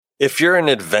If you're an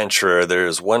adventurer,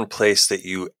 there's one place that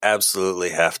you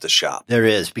absolutely have to shop. There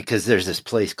is, because there's this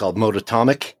place called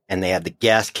Mototomic, and they have the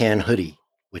gas can hoodie,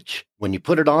 which when you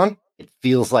put it on, it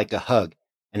feels like a hug.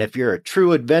 And if you're a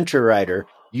true adventure rider,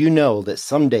 you know that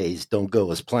some days don't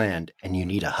go as planned and you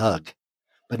need a hug.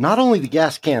 But not only the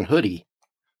gas can hoodie,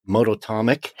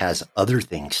 Mototomic has other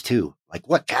things too. Like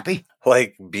what, Cappy?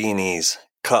 Like beanies,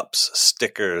 cups,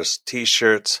 stickers,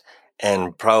 t-shirts,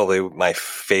 and probably my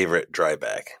favorite dry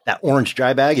bag. That orange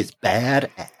dry bag is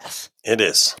badass. It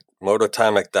is.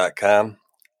 Mototomic.com.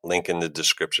 Link in the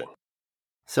description.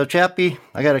 So, Chappie,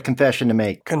 I got a confession to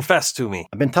make. Confess to me.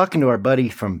 I've been talking to our buddy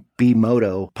from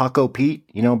B-Moto, Paco Pete.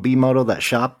 You know B-Moto, that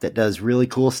shop that does really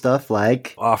cool stuff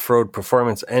like Off-road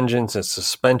performance engines and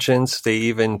suspensions. They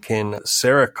even can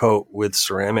Cerakote with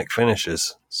ceramic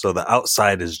finishes. So the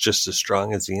outside is just as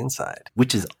strong as the inside.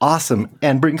 which is awesome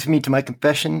and brings me to my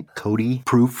confession, Cody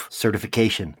Proof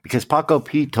certification. Because Paco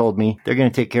Pete told me they're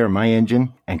going to take care of my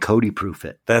engine and Cody Proof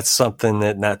it. That's something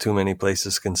that not too many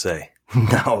places can say.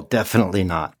 No, definitely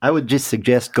not. I would just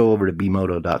suggest go over to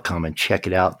bmoto.com and check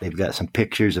it out. They've got some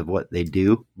pictures of what they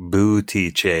do.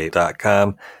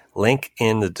 Bootiche.com. Link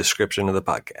in the description of the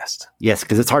podcast. Yes,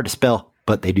 because it's hard to spell,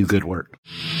 but they do good work.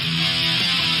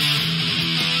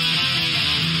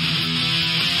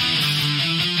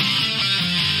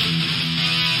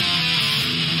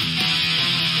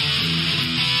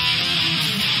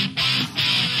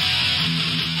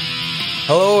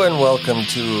 Hello and welcome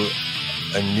to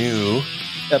a new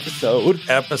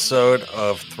episode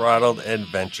of Throttled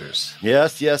Adventures.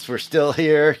 Yes, we're still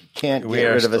here. Can't We get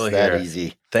are rid of us still that here.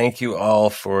 easy. Thank you all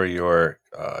for your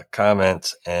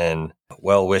comments and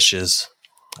well wishes.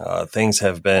 Things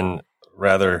have been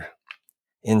rather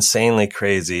insanely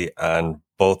crazy on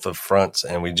both of fronts,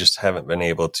 and we just haven't been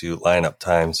able to line up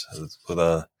times with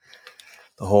the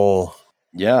whole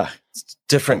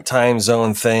different time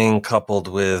zone thing coupled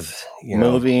with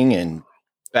Moving and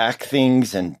back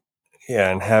things and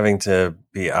and having to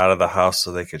be out of the house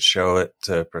so they could show it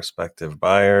to prospective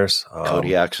buyers.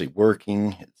 Cody actually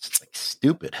working. It's like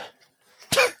stupid.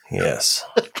 Yes.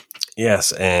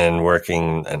 Yes, and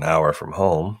working an hour from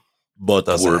home But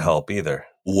doesn't help either.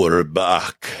 We're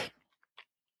back.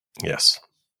 Yes.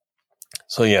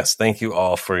 So yes, thank you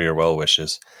all for your well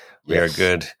wishes. We Yes. are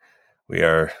good. We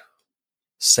are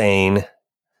sane.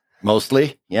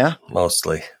 Mostly, yeah.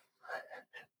 Mostly.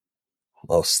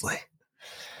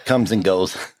 Comes and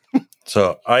goes.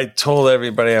 So I told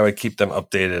everybody I would keep them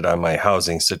updated on my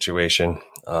housing situation.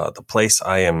 The place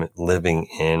I am living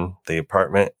in, the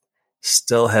apartment,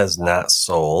 still has not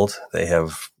sold. They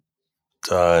have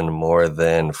done more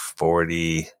than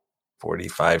 45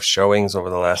 showings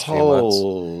over the last few months.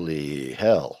 Holy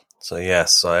hell. So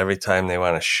yes, so every time they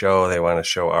want to show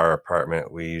our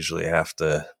apartment, we usually have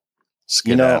to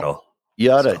skedaddle.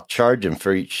 You ought to charge them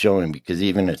for each showing, because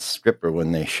even at Stripper,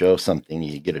 when they show something,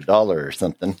 you get $1 or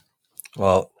something.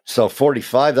 Well, So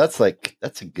 45, that's a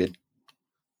good.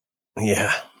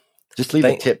 yeah. Just leave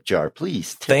a tip jar,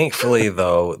 please. Tip. Thankfully,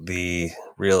 though, the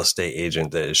real estate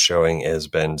agent that is showing has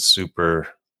been super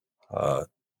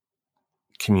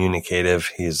communicative.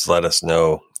 He's let us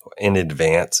know in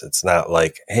advance. It's not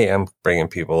like, hey, I'm bringing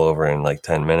people over in like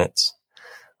 10 minutes.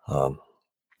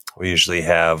 We usually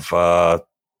have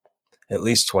at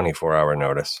least 24-hour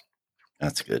notice.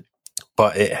 That's good.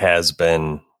 But it has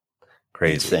been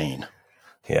crazy. Insane.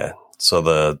 Yeah.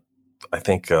 So I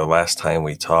think last time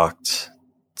we talked,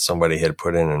 somebody had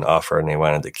put in an offer and they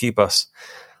wanted to keep us.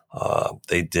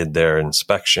 They did their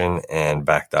inspection and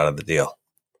backed out of the deal.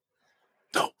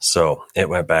 So it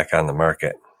went back on the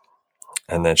market.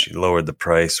 And then she lowered the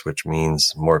price, which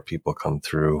means more people come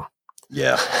through.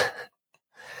 Yeah.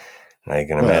 And I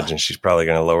can imagine she's probably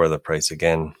going to lower the price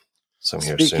again here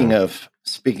soon.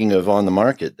 Speaking of on the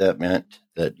market, that meant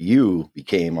that you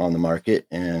became on the market,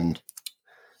 and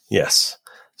yes.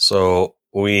 So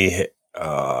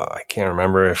I can't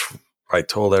remember if I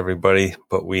told everybody,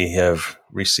 but we have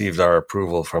received our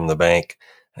approval from the bank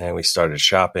and we started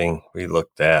shopping. We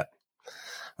looked at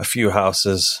a few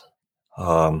houses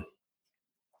of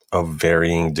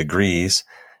varying degrees,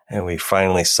 and we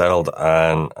finally settled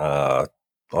on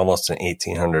almost an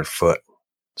 1,800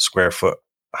 square foot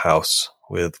house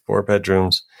with 4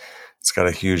 bedrooms. It's got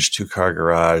a huge 2-car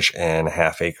garage and a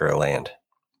half-acre of land.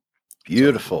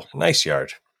 beautiful. So, nice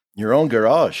yard. Your own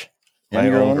garage. My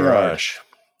own garage.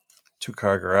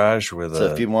 2-car garage with So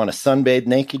if you want to sunbathe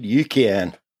naked, you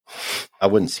can. I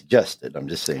wouldn't suggest it. I'm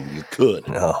just saying you could.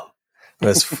 No.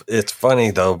 It's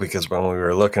funny, though, because when we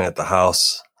were looking at the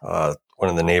house, one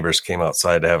of the neighbors came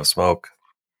outside to have a smoke.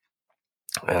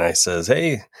 And I says,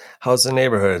 hey, how's the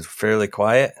neighborhood? Fairly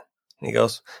quiet? And he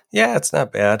goes, yeah, it's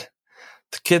not bad.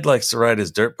 The kid likes to ride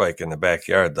his dirt bike in the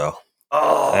backyard, though.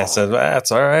 Oh, And I said, well,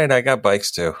 that's all right. I got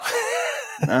bikes, too.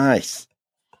 nice.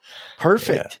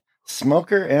 Perfect. Yeah.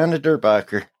 Smoker and a dirt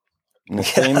biker in the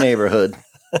same neighborhood.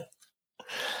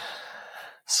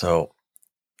 So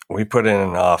we put in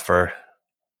an offer.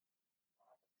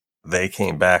 They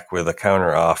came back with a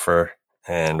counter offer,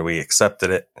 and we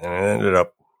accepted it, and it ended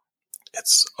up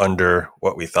it's under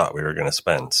what we thought we were going to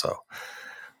spend. So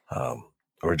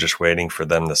we're just waiting for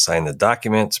them to sign the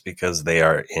documents because they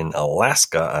are in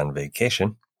Alaska on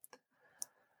vacation.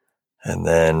 And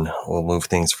then we'll move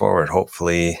things forward.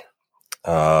 Hopefully,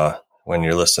 when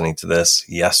you're listening to this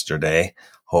yesterday,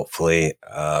 hopefully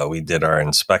we did our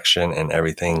inspection and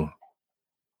everything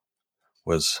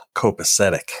was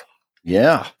copacetic.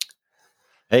 Yeah.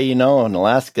 Hey, in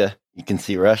Alaska, you can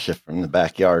see Russia from the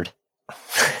backyard.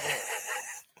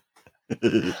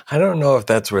 I don't know if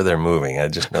that's where they're moving. I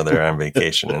just know they're on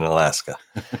vacation in Alaska.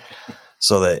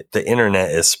 So the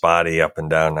internet is spotty up and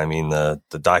down. I mean, the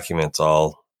document's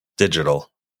all digital.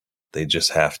 They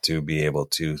just have to be able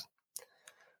to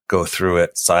go through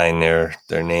it, sign their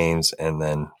names, and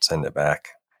then send it back.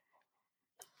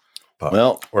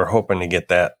 But we're hoping to get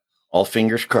that all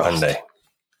fingers crossed Monday.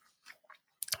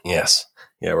 Yes.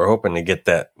 Yeah, we're hoping to get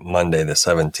that Monday the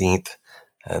 17th,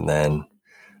 and then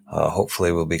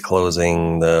hopefully we'll be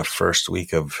closing the first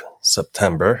week of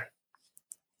September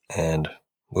and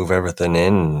move everything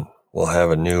in. And we'll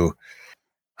have a new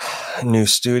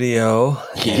studio.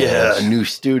 Yeah, a new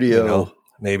studio.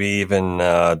 Maybe even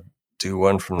do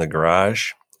one from the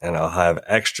garage, and I'll have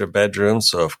extra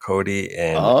bedrooms. So if Cody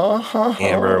and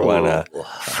Amber want to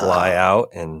fly out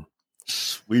and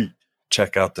sweet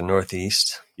check out the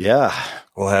Northeast, yeah,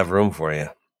 we'll have room for you.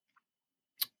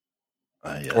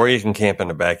 Or you can camp in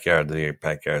the backyard. The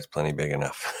backyard's plenty big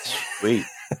enough. Sweet.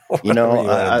 You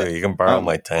can borrow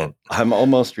my tent. I'm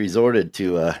almost resorted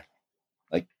to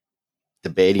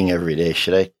debating every day.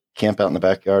 Should I camp out in the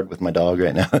backyard with my dog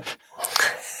right now?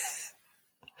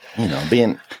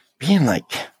 Being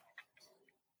like,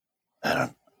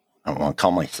 I don't want to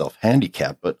call myself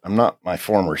handicapped, but I'm not my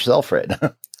former self right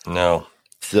now. No.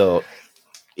 So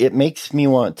it makes me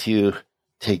want to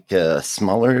take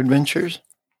smaller adventures.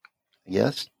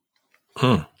 Yes.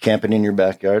 Camping in your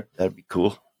backyard. That'd be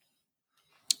cool.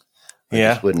 I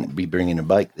just wouldn't be bringing a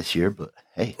bike this year, but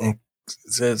hey. It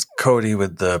says Cody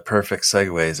with the perfect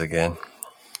segues again.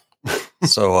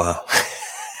 So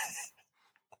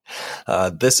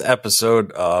this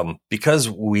episode, because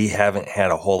we haven't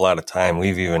had a whole lot of time,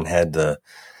 we've even had to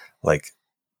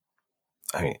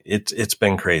it's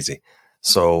been crazy.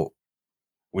 So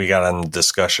we got on the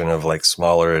discussion of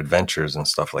smaller adventures and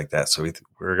stuff like that. So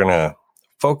we're going to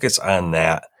focus on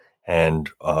that and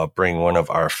bring one of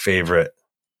our favorite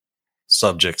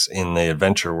subjects in the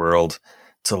adventure world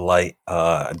to light.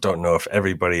 I don't know if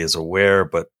everybody is aware,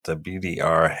 but the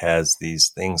BDR has these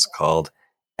things called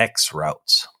X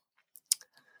routes.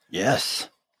 Yes.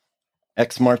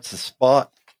 X marks the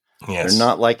spot. Yes. They're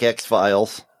not like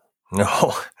X-Files.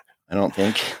 No. I don't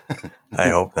think. I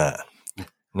hope not.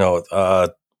 No,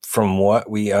 from what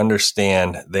we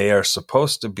understand, they are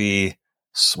supposed to be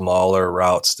smaller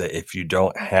routes that if you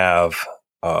don't have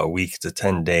a week to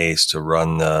 10 days to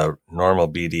run the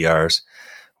normal BDRs,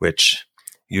 which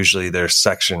usually they're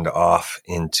sectioned off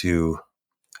into,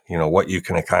 what you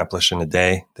can accomplish in a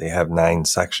day. They have 9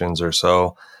 sections or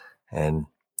so. And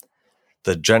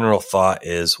the general thought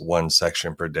is 1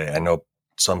 section per day. I know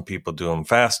some people do them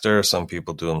faster. Some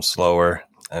people do them slower.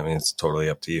 I mean, it's totally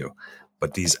up to you.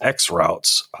 But these X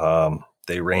routes,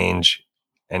 they range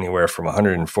anywhere from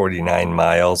 149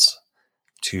 miles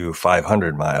to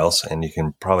 500 miles, and you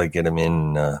can probably get them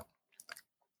in a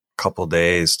couple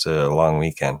days to a long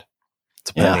weekend,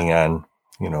 depending on,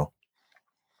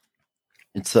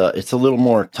 It's a little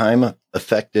more time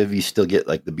effective. You still get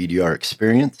the BDR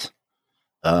experience,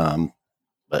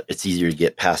 but it's easier to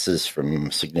get passes from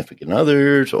significant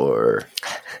others, or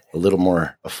a little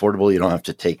more affordable. You don't have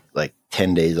to take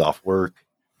 10 days off work.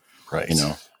 Right.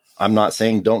 I'm not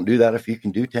saying don't do that. If you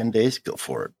can do 10 days, go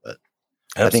for it. But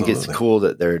absolutely. I think it's cool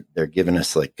that they're giving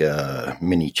us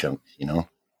mini chunks,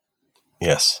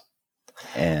 Yes.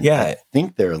 And I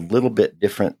think they're a little bit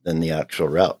different than the actual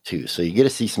route too. So you get to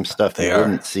see some stuff you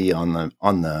wouldn't see on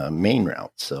the main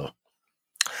route. So.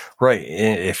 Right.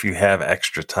 If you have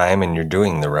extra time and you're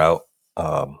doing the route,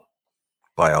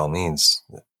 by all means,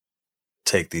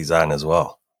 take these on as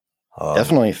well.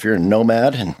 Definitely, if you're a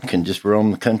nomad and can just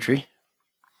roam the country.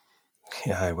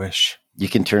 Yeah, I wish. You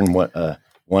can turn one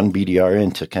BDR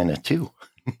into kind of 2.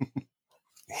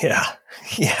 Yeah.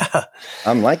 Yeah.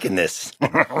 I'm liking this.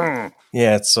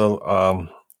 Yeah. So,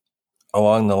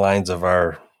 along the lines of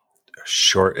our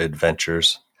short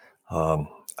adventures, I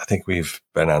think we've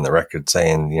been on the record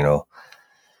saying,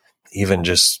 even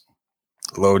just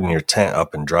loading your tent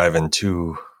up and driving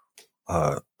to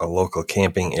a local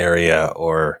camping area,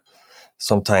 or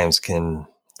sometimes can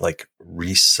like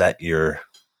reset your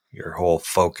whole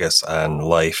focus on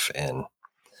life and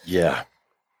Yeah,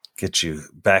 get you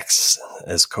back,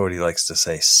 as Cody likes to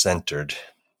say, centered.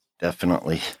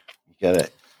 definitely. You got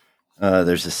it.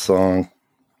 There's a song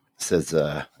that says,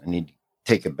 I need to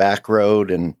take a back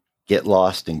road and get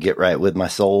lost and get right with my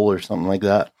soul, or something like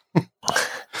that.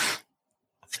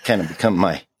 It's kind of become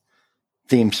my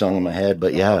theme song in my head,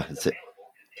 but yeah, it's it.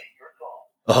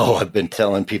 Oh, I've been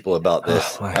telling people about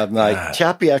this. I'm like,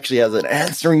 Chappie actually has an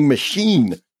answering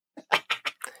machine.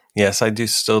 Yes, I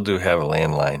still do have a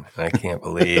landline. I can't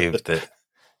believe that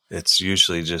it's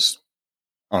usually just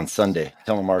on Sunday.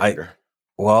 Telemarketer.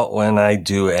 Well, when I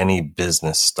do any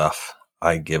business stuff,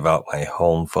 I give out my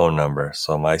home phone number.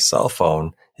 So my cell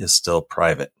phone is still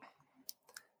private.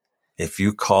 If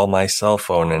you call my cell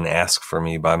phone and ask for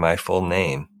me by my full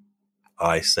name,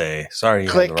 I say, sorry,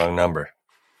 you have the wrong number.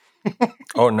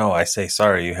 Oh, no, I say,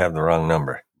 sorry, you have the wrong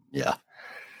number. Yeah.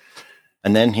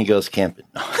 And then he goes camping.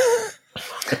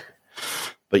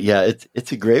 But yeah,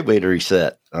 it's a great way to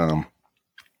reset.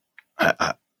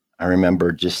 I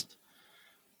remember just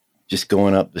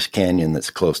going up this canyon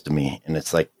that's close to me, and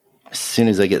it's like as soon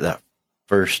as I get that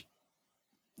first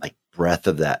like breath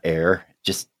of that air,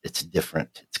 it's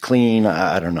different. It's clean.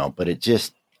 I don't know, but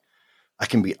I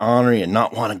can be ornery and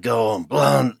not want to go and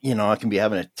blah, I can be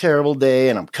having a terrible day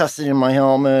and I'm cussing in my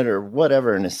helmet or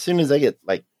whatever. And as soon as I get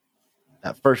like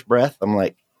that first breath, I'm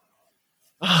like,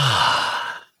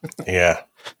 ah. Yeah,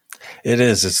 it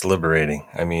is. It's liberating.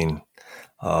 I mean,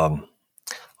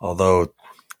 although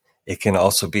it can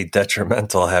also be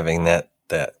detrimental having that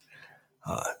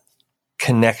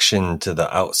connection to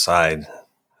the outside.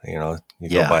 You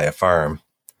go buy a farm.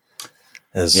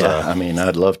 I mean,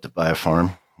 I'd love to buy a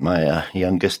farm. My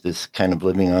youngest is kind of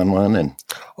living on one, and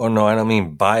oh no, I don't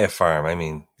mean buy a farm. I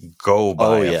mean go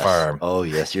buy a farm. Oh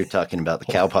yes, you're talking about the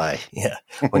cow pie. Yeah,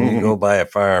 when you go buy a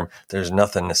farm, there's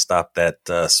nothing to stop that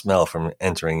smell from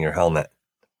entering your helmet.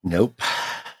 Nope.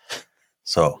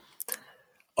 So,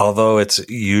 although it's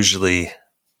usually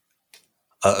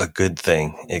a good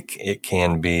thing, it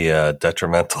can be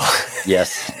detrimental.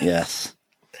 Yes.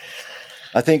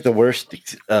 I think the worst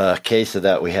case of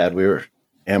that we had,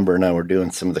 Amber and I were doing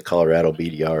some of the Colorado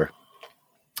BDR,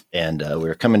 and we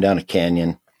were coming down a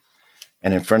canyon,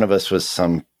 and in front of us was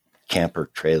some camper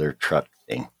trailer truck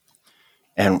thing.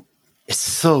 And it's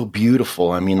so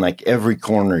beautiful. I mean, like every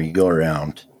corner you go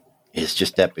around is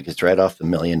just epic. It's right off the $1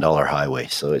 Million Highway.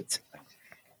 So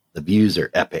the views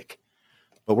are epic,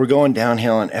 but we're going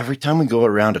downhill. And every time we go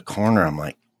around a corner, I'm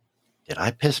like, did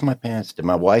I piss my pants? Did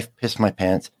my wife piss my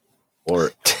pants?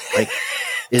 Or like,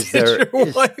 Did your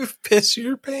wife piss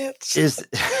your pants? Is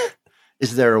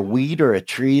there a weed or a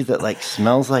tree that like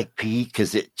smells like pee?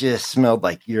 Because it just smelled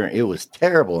like urine. It was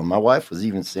terrible. And my wife was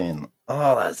even saying,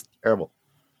 oh, that's terrible.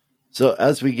 So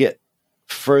as we get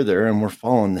further and we're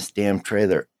following this damn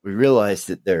trailer, we realize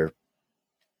that their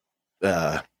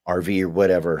RV or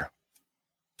whatever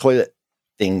toilet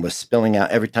thing was spilling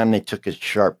out. Every time they took a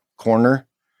sharp corner,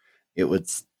 it would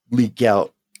leak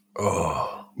out.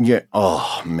 Oh. Yeah.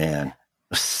 Oh man,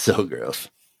 so gross.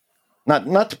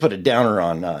 Not to put a downer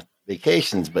on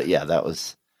vacations, but yeah, that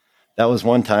was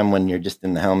one time when you're just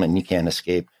in the helmet and you can't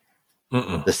escape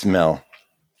the smell.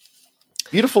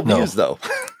 Beautiful views though.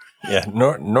 Yeah.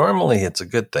 Normally it's a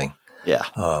good thing. Yeah.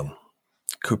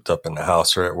 Cooped up in the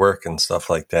house or at work and stuff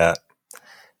like that.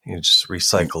 You just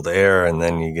recycled air, and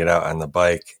then you get out on the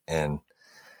bike, and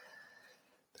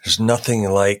there's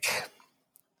nothing like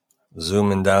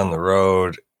zooming down the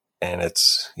road, and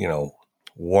it's,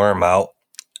 warm out,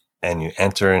 and you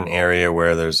enter an area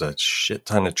where there's a shit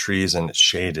ton of trees and it's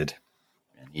shaded.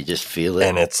 And you just feel it.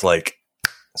 And it's like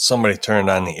somebody turned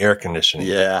on the air conditioning.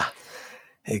 Yeah.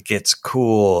 It gets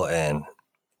cool, and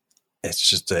it's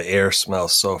just the air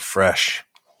smells so fresh.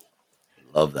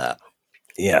 Love that.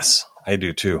 Yes, I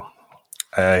do too.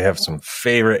 I have some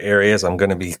favorite areas. I'm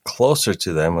going to be closer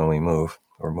to them when we move.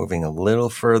 We're moving a little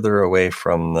further away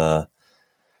from the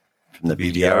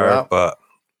BDR,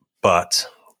 but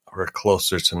we're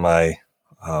closer to my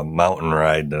mountain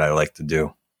ride that I like to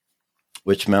do.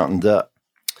 Which mountain's up?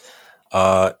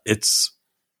 It's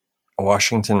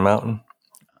Washington Mountain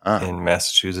in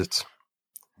Massachusetts.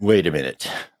 Wait a minute.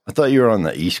 I thought you were on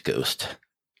the East Coast.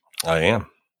 I am.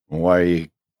 Why are you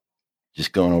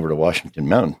just going over to Washington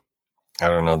Mountain? I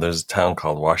don't know. There's a town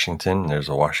called Washington. There's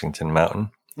a Washington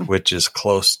Mountain, which is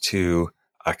close to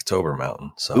October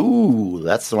Mountain. So, ooh,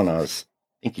 that's the one I was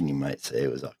thinking you might say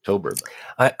it was October.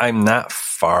 But I'm not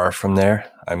far from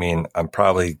there. I mean, I'm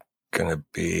probably going to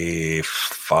be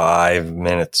 5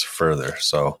 minutes further.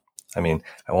 So, I mean,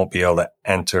 I won't be able to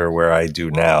enter where I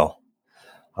do now.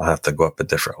 I'll have to go up a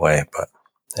different way, but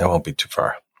it won't be too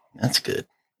far. That's good.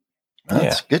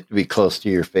 That's good to be close to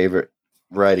your favorite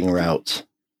riding routes.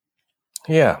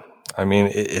 Yeah. I mean,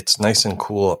 it's nice and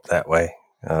cool up that way.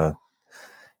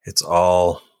 It's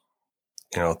all,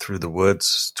 through the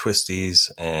woods,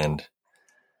 twisties, and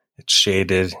it's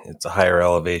shaded. It's a higher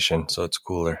elevation, so it's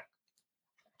cooler.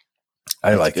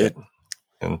 I like it.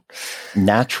 And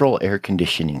natural air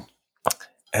conditioning.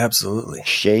 Absolutely.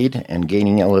 Shade and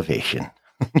gaining elevation.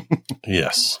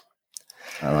 Yes.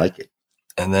 I like it.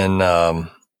 And then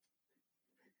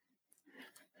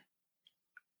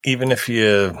even if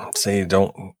you say you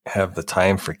don't have the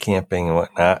time for camping and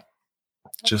whatnot,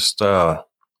 just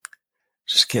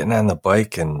getting on the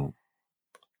bike and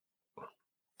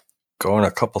going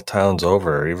a couple towns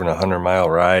over, or even 100-mile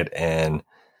ride, and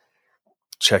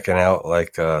checking out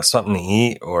like something to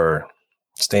eat or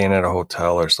staying at a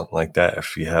hotel or something like that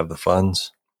if you have the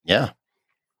funds. Yeah.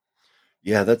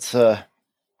 Yeah, that's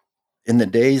in the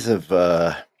days of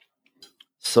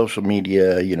social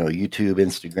media, YouTube,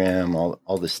 Instagram,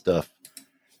 all this stuff,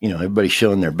 everybody's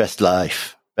showing their best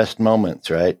life, best moments,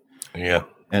 right? Yeah.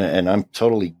 And I'm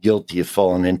totally guilty of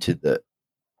falling into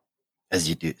as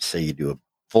you do a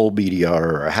full BDR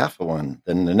or a half of one,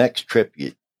 then the next trip,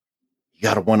 you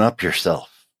got to one up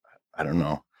yourself. I don't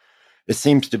know. It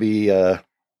seems to be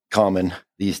common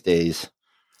these days,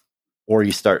 or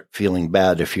you start feeling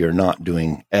bad if you're not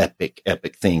doing epic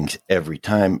things every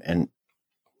time. And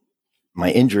my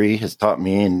injury has taught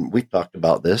me, and we've talked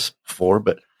about this before,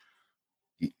 but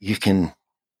you can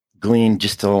glean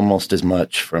just almost as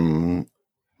much from,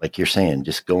 like you're saying,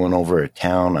 just going over a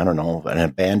town, I don't know, an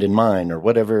abandoned mine or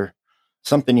whatever,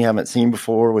 something you haven't seen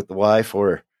before with the wife,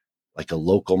 or like a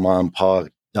local mom and pop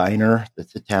diner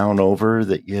that's a town over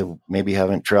that you maybe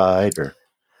haven't tried, or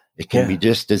it can be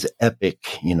just as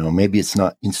epic, maybe it's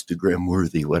not Instagram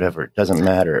worthy, whatever. It doesn't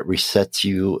matter. It resets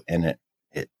you and it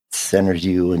centers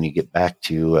you, and you get back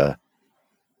to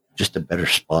just a better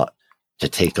spot to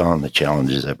take on the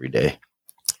challenges every day.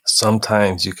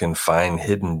 Sometimes you can find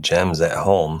hidden gems at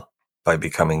home by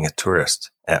becoming a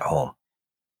tourist at home.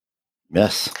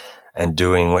 Yes. And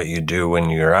doing what you do when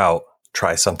you're out,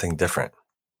 try something different.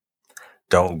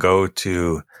 Don't go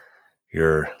to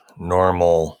your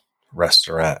normal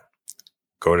restaurant.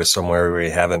 Go to somewhere where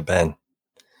you haven't been.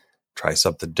 Try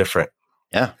something different.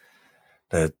 Yeah.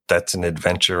 That's an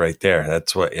adventure right there.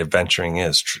 That's what adventuring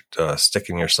is,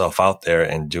 sticking yourself out there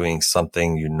and doing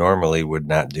something you normally would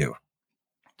not do.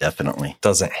 Definitely.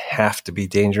 Doesn't have to be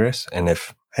dangerous. And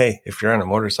if you're on a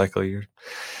motorcycle, you're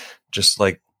just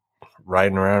like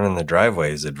riding around in the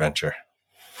driveway is adventure.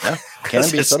 Yeah,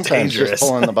 can be sometimes. Dangerous. Just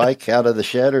pulling the bike out of the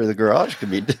shed or the garage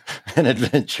could be an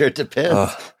adventure. It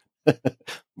depends.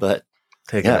 But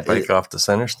taking the bike off the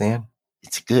center stand.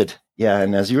 It's good. Yeah.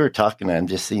 And as you were talking, I'm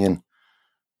just seeing,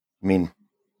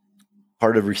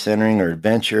 part of recentering or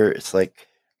adventure, it's like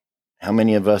how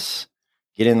many of us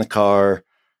get in the car,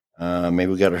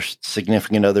 maybe we got our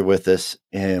significant other with us,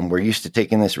 and we're used to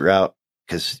taking this route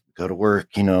because we go to work,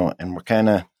 and we're kind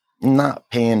of not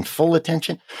paying full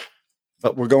attention,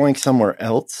 but we're going somewhere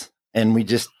else, and we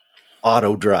just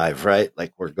auto drive, right?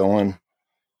 Like we're going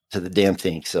to the damn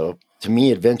thing. So to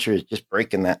me, adventure is just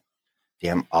breaking that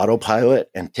damn autopilot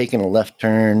and taking a left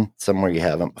turn somewhere you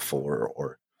haven't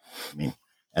before,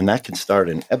 and that can start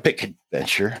an epic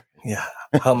adventure. Yeah.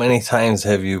 How many times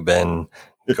have you been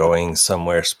going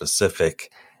somewhere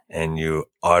specific and you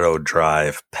auto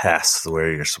drive past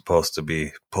where you're supposed to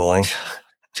be pulling?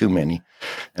 Too many.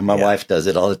 And my wife does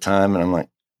it all the time. And I'm like,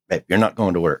 babe, you're not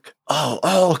going to work.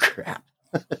 Oh, crap.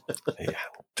 Yeah.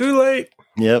 Too late.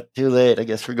 Yep. Too late. I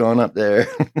guess we're going up there.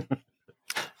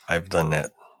 I've done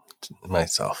that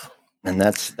myself. And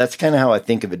that's kind of how I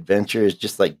think of adventure, is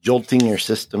just like jolting your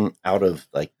system out of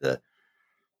like the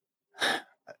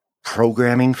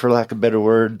programming, for lack of a better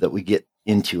word, that we get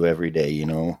into every day,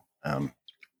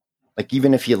 like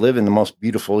even if you live in the most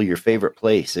beautiful, your favorite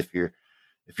place, if you're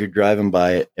driving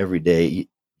by it every day, you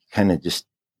kind of just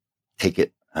take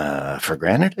it for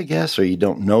granted, I guess, or you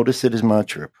don't notice it as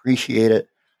much or appreciate it.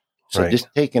 So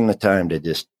just taking the time to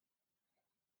just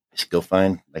go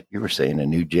find, like you were saying, a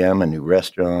new gem, a new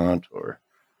restaurant, or,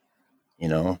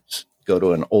 go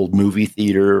to an old movie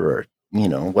theater, or,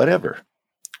 whatever.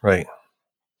 Right.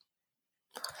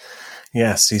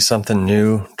 Yeah. See something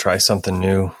new, try something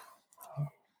new.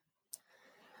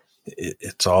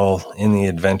 it's all in the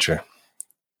adventure.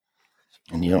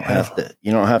 And you don't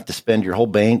have to spend your whole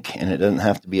bank, and it doesn't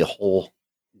have to be a whole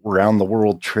round the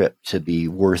world trip to be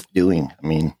worth doing. I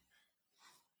mean,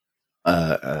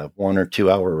 a 1 or 2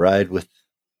 hour ride with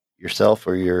yourself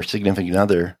or your significant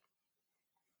other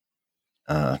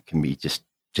can be just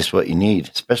what you need,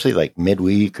 especially like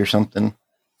midweek or something.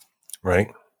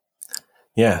 Right.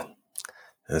 Yeah.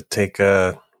 Take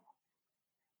a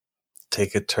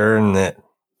turn that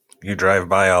you drive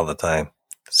by all the time.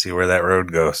 See where that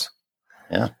road goes.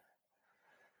 Yeah.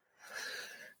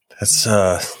 That's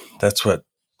what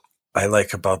I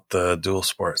like about the dual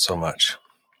sport so much.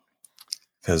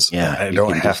 Because I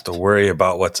don't have to worry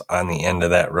about what's on the end of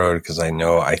that road, because I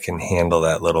know I can handle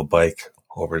that little bike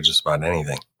over just about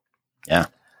anything. Yeah.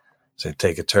 So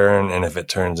take a turn, and if it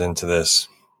turns into this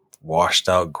washed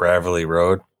out gravelly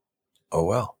road, oh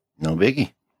well. No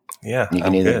biggie. Yeah. You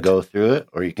can either go through it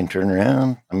or you can turn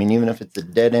around. I mean, even if it's a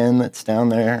dead end that's down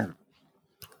there,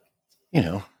 you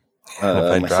know. And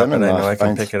if I drop it, I know I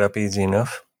can pick it up easy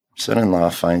enough. Son-in-law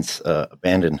finds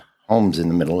abandoned homes in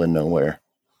the middle of nowhere,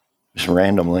 just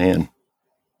randomly, and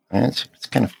it's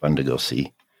kind of fun to go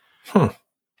see.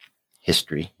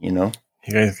 History, you know.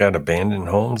 You guys got abandoned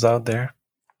homes out there?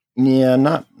 Yeah,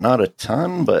 not a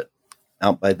ton, but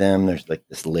out by them, there's like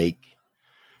this lake,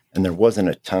 and there wasn't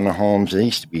a ton of homes. There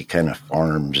used to be kind of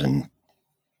farms and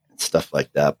stuff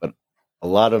like that, but a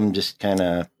lot of them just kind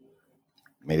of,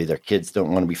 maybe their kids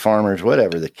don't want to be farmers,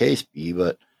 whatever the case be,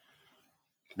 but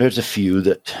there's a few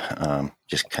that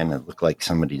just kind of look like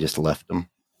somebody just left them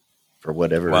for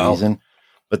whatever reason.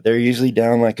 But they're usually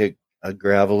down like a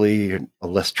gravelly, a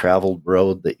less traveled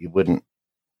road that you wouldn't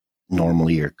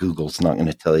normally, or Google's not going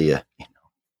to tell you,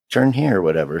 turn here or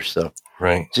whatever. So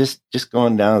right, just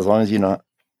going down, as long as you're not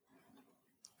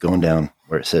going down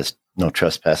where it says no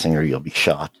trespassing or you'll be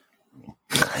shot. You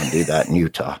can't do that in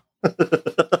Utah.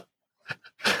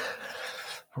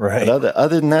 Right. But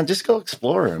other than that, just go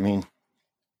explore. I mean,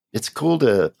 it's cool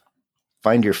to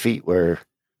find your feet where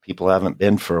people haven't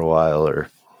been for a while, or,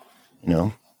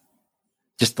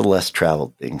 just the less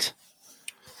traveled things.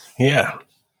 Yeah.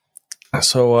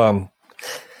 So,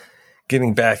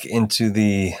 getting back into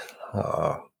the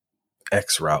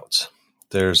X routes,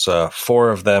 there's 4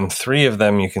 of them. 3 of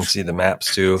them you can see the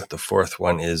maps to. The 4th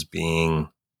one is being,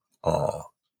 I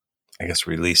guess,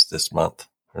 released this month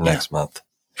or next month.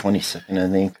 22nd,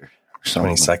 I think, or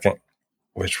something. 22nd,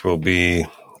 which will be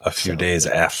a few days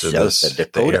after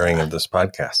the airing of this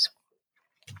podcast.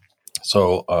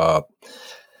 So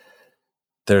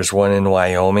there's one in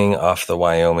Wyoming, off the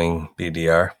Wyoming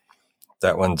BDR.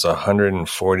 That one's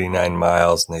 149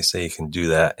 miles, and they say you can do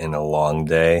that in a long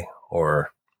day,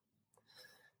 or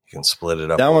you can split it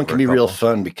up. That one can be real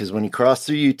fun, because when you cross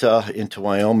through Utah into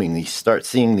Wyoming, you start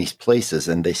seeing these places,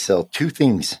 and they sell 2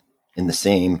 things in the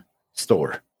same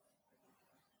store: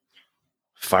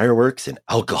 fireworks and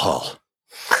alcohol.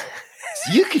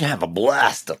 So you can have a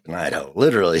blast up in Idaho,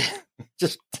 literally.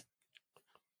 Just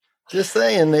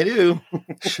saying, they do.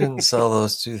 Shouldn't sell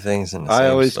those 2 things in the same store. I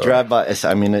always drive by.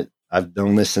 I mean, I've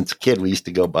done this since a kid. We used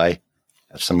to go have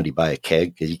somebody buy a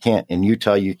keg, because you can't, in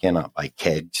Utah, you cannot buy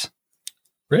kegs.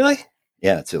 Really?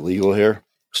 Yeah, it's illegal here.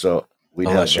 So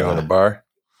unless you own a bar.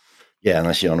 Yeah,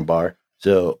 unless you own a bar.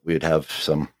 So we'd have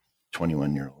some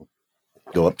 21-year-old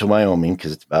go up to Wyoming,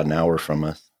 because it's about an hour from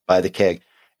us, buy the keg.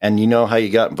 And you know how you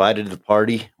got invited to the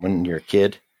party when you're a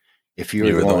kid? If you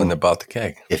were the one that bought the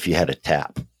keg. If you had a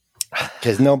tap.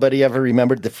 Because nobody ever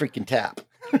remembered the freaking tap.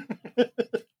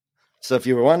 So if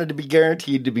you wanted to be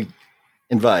guaranteed to be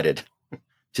invited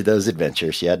to those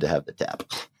adventures, you had to have the tap.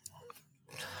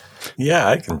 Yeah,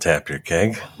 I can tap your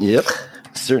keg. Yep,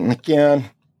 certainly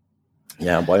can.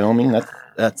 Yeah, Wyoming,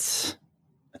 that's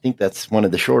I think that's one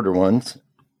of the shorter ones.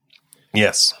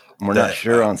 Yes. We're not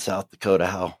sure on South Dakota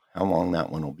how long that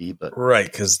one will be, but right,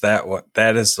 because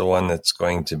that is the one that's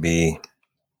going to be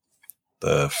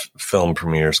the film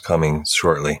premieres coming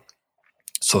shortly.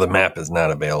 So the map is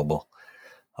not available,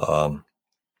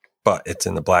 but it's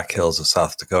in the Black Hills of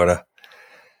South Dakota.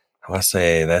 I want to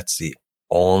say that's the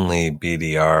only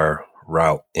BDR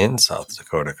route in South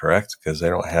Dakota, correct? Because they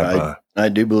don't have I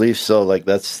do believe so. Like,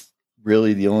 that's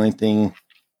really the only thing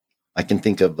I can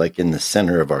think of, like, in the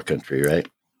center of our country, right?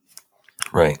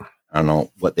 Right. I don't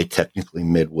know what they technically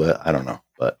Midwest. I don't know,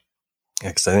 but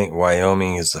because I think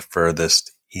Wyoming is the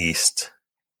furthest east.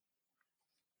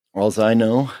 All I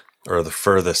know, or the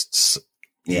furthest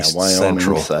east,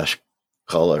 Wyoming /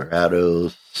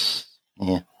 Colorado.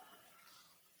 Yeah,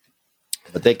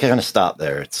 but they kind of stop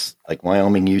there. It's like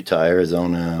Wyoming, Utah,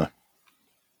 Arizona,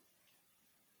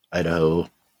 Idaho.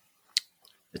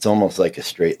 It's almost like a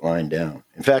straight line down.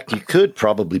 In fact, you could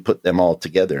probably put them all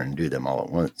together and do them all at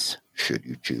once, should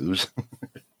you choose.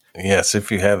 Yes,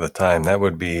 if you have the time, that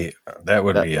would be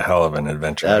a hell of an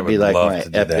adventure. That'd be like my to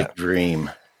do epic that.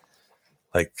 dream.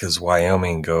 Like, because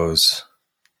Wyoming goes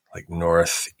like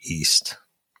northeast,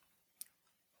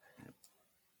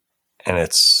 and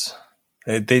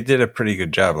they did a pretty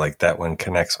good job. Like that one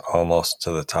connects almost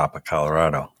to the top of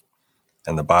Colorado,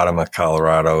 and the bottom of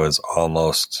Colorado is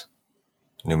almost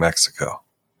New Mexico.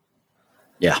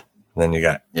 Yeah. And then you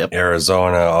got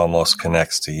Arizona almost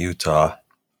connects to Utah.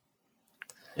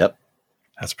 Yep.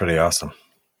 That's pretty awesome.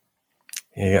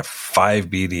 You got 5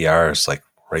 BDRs like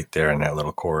right there in that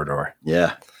little corridor.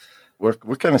 Yeah. We're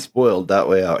kind of spoiled that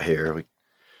way out here.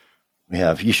 We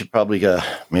have. You should probably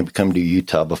maybe come to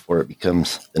Utah before it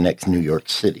becomes the next New York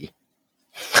City.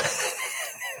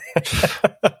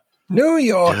 New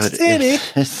York City.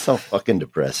 It's so fucking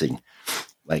depressing.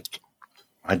 Like,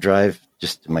 I drive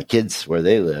just to my kids where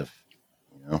they live,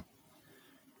 you know.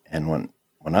 And when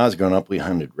I was growing up, we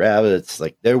hunted rabbits.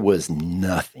 Like, there was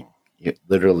nothing. It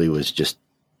literally was just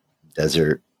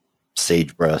desert,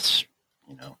 sagebrush,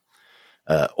 you know.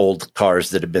 Old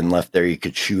cars that had been left there you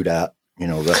could shoot at, you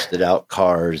know, rusted out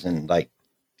cars, and like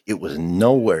it was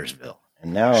nowheresville.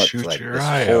 And now it's Shoot like your this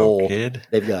eye whole out, kid.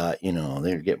 They've got, you know,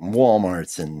 they're getting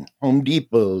Walmarts and Home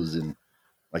Depots and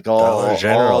like all Dollar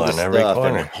General all the on every stuff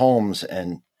corner. and homes,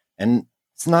 and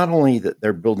it's not only that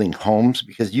they're building homes,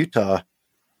 because Utah,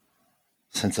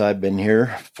 since I've been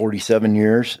here 47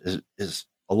 years, is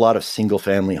a lot of single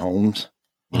family homes.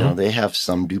 You know, they have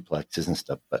some duplexes and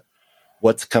stuff, but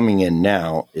what's coming in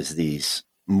now is these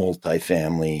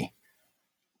multifamily,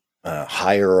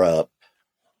 higher up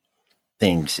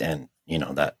things, and you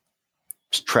know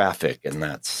that's traffic, and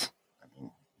that's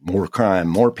more crime,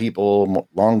 more people,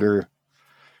 longer,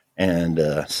 and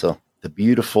so the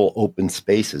beautiful open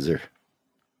spaces they're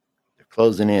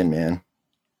closing in, man.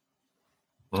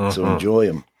 So enjoy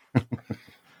them.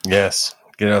 Yes,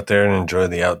 get out there and enjoy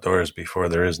the outdoors before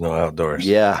there is no outdoors.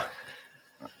 Yeah.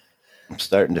 I'm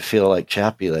starting to feel like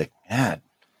Chappie, like, man,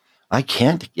 I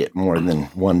can't get more than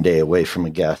one day away from a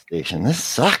gas station. This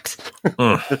sucks.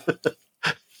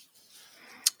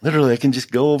 Literally, I can just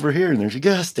go over here and there's a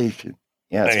gas station.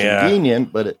 Yeah, it's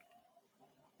convenient, but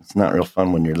it's not real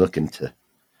fun when you're looking to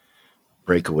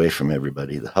break away from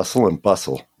everybody. The hustle and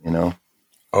bustle, you know?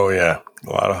 Oh, yeah. A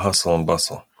lot of hustle and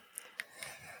bustle.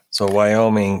 So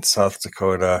Wyoming, South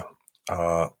Dakota,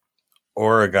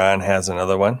 Oregon has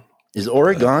another one. Is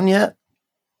Oregon yet?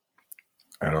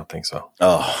 I don't think so.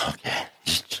 Oh, okay.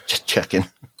 Just checking.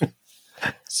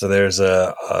 So there's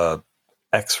a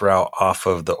X route off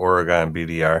of the Oregon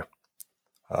BDR.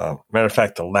 Matter of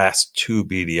fact, the last 2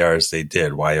 BDRs they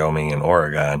did, Wyoming and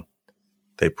Oregon,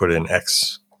 they put in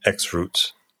X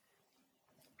routes.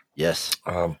 Yes.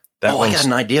 I got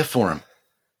an idea for them.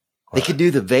 They could do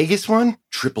the Vegas one,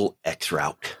 triple X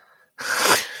route.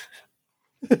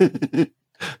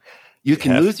 You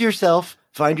can lose yourself,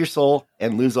 find your soul,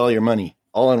 and lose all your money,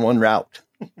 all in one route.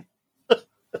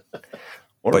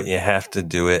 But you have to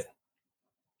do it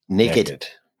naked.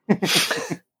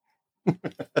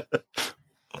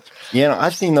 You know,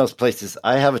 I've seen those places.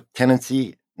 I have a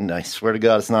tendency, and I swear to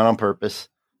God, it's not on purpose.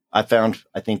 I found,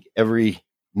 I think, every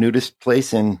nudist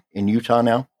place in Utah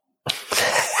now.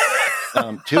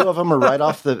 2 of them are right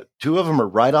off the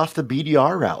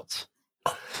BDR routes.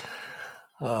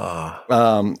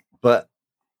 But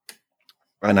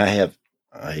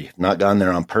I've not gone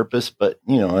there on purpose, but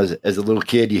you know, as a little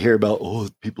kid, you hear about,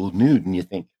 people nude, and you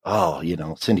think, you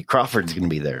know, Cindy Crawford's going to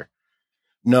be there.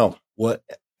 No,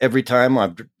 every time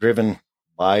I've driven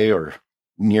by or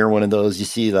near one of those, you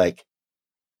see like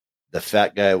the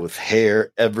fat guy with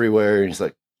hair everywhere, and he's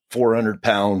like 400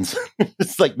 pounds.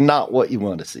 It's like not what you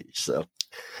want to see. So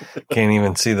can't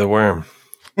even see the worm.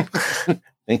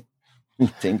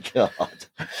 Thank God.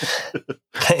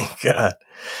 Thank God.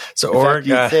 So In Oregon,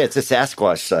 fact, you'd say it's a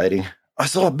Sasquatch sighting. I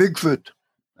saw a Bigfoot.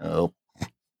 Oh,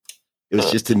 it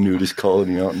was just a nudist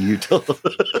colony out in Utah.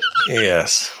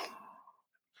 Yes.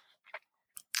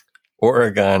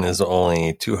 Oregon is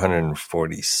only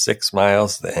 246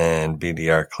 miles, and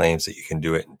BDR claims that you can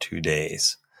do it in 2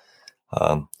 days,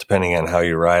 depending on how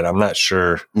you ride. I'm not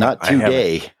sure. Not 2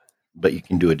 day, but you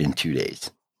can do it in 2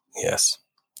 days. Yes.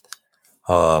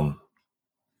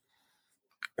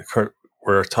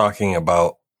 We're talking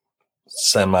about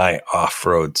semi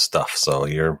off-road stuff, so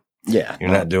you're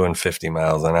not doing 50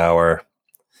 miles an hour,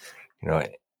 you know.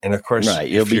 And of course, right,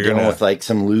 you'll be dealing with like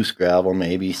some loose gravel,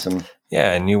 maybe some.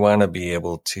 Yeah, and you want to be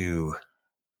able to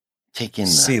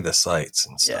see the sights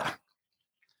and stuff.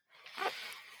 Yeah.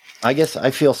 I guess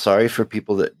I feel sorry for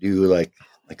people that do like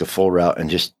like a full route and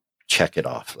just check it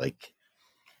off. Like,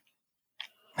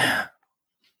 I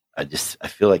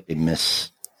feel like they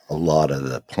miss a lot of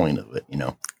the point of it, you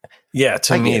know? Yeah.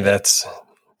 To me, it's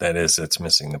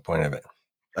missing the point of it.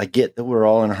 I get that we're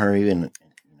all in a hurry and,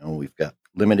 you know, we've got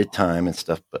limited time and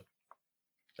stuff, but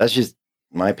that's just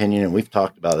my opinion. And we've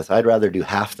talked about this. I'd rather do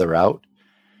half the route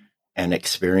and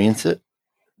experience it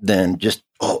than just,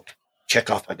 check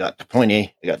off. I got to point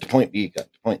A, I got to point B,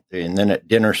 got to point C. And then at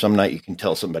dinner some night, you can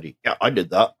tell somebody, yeah, I did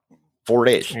that 4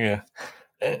 days. Yeah.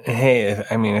 Hey,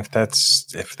 I mean, if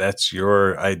that's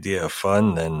your idea of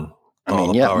fun, then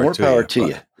more power to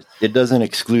you. It doesn't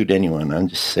exclude anyone. I'm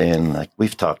just saying, like,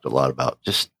 we've talked a lot about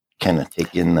just kind of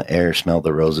take in the air, smell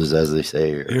the roses, as they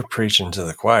say. You're preaching to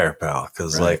the choir, pal,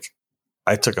 because like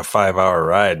I took a 5-hour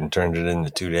ride and turned it into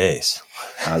 2 days.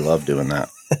 I love doing that.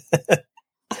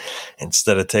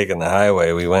 Instead of taking the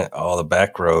highway, we went all the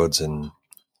back roads and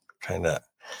kind of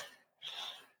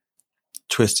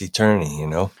twisty turny, you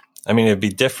know? I mean, it'd be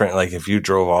different. Like if you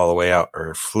drove all the way out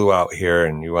or flew out here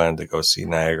and you wanted to go see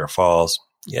Niagara Falls.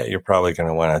 Yeah, you're probably going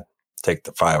to want to take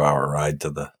the 5-hour ride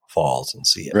to the falls and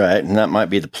see it. Right. And that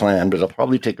might be the plan, but I'll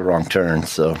probably take a wrong turn.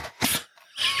 So,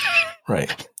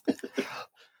 right.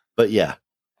 But yeah,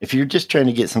 if you're just trying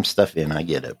to get some stuff in, I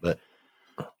get it. But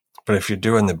if you're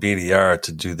doing the BDR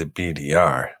to do the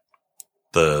BDR,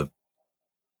 the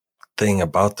thing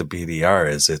about the BDR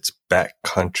is it's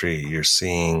backcountry. You're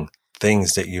seeing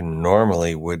things that you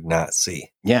normally would not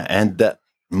see. Yeah, and that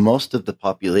most of the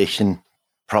population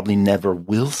probably never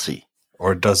will see.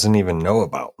 Or doesn't even know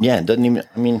about. Yeah, it doesn't even,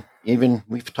 I mean, even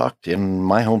we've talked in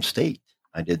my home state.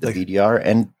 I did the BDR,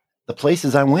 and the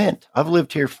places I went, I've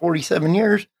lived here 47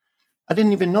 years. I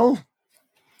didn't even know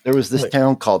there was this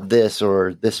town called this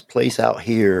or this place out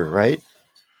here, right?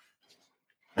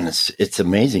 And it's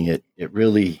amazing. It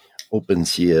really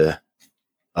opens you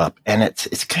up. And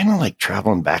it's kind of like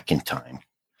traveling back in time.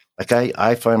 Like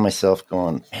I find myself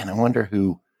going, man, I wonder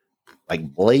who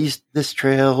like blazed this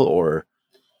trail, or,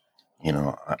 you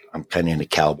know, I'm kind of into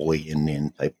cowboy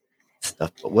Indian type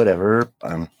stuff, but whatever.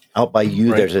 Out by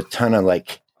you, there's a ton of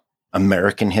like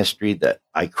American history that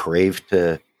I crave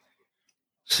to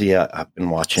see. I've been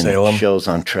watching shows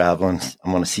on traveling.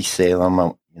 I want to see Salem.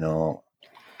 I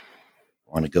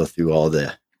want to go through all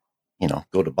the, you know,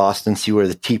 go to Boston, see where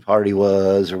the Tea Party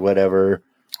was or whatever.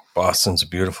 Boston's a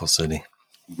beautiful city.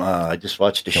 I just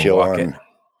watched a show on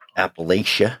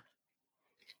Appalachians,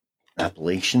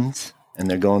 and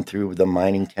they're going through the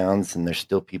mining towns, and there's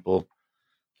still people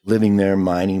living there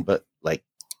mining, but like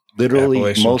literally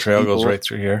Appalachian most Trail people, goes right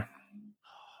through here.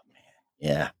 Oh man,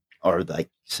 yeah. Or like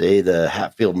say the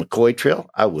Hatfield McCoy Trail.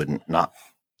 I would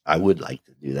like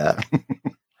to do that.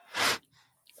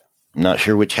 I'm not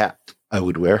sure which hat I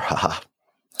would wear. Haha.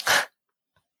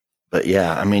 But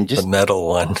yeah, I mean, just the metal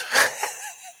one.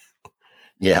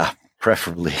 Yeah,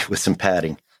 preferably with some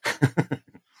padding.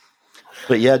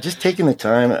 But yeah, just taking the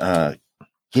time,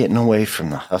 getting away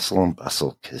from the hustle and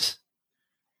bustle, because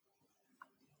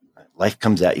life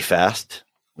comes at you fast.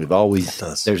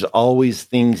 There's always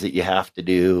things that you have to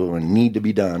do and need to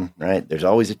be done, right? There's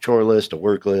always a chore list, a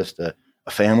work list, a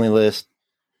family list.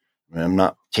 I'm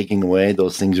not taking away,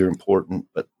 those things are important,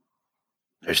 but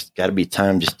there's got to be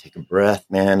time. Just take a breath,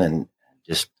 man, and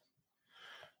just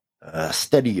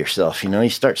steady yourself. You know, you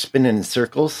start spinning in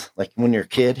circles like when you're a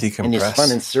kid. Decompress. And you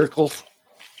spun in circles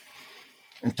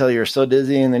until you're so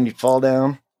dizzy and then you fall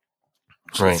down.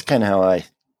 So that's kind of how I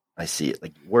see it.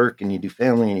 Like you work and you do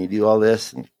family and you do all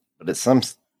this, but at some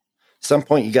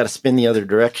point you got to spin the other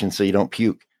direction so you don't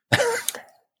puke.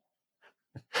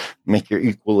 Make your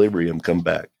equilibrium come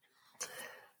back.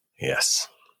 Yes.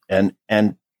 And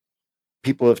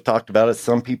people have talked about it.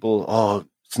 Some people,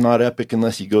 it's not epic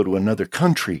unless you go to another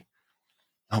country.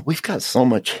 We've got so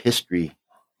much history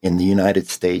in the United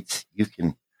States.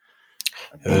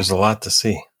 There's a lot to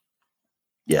see.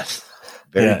 Yes.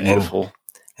 Very beautiful.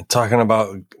 And talking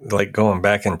about like going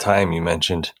back in time, you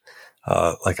mentioned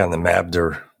like on the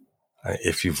Mabder,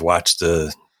 if you've watched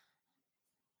the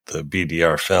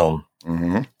BDR film,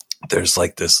 mm-hmm. There's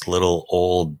like this little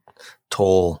old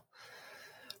toll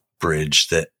bridge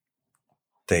that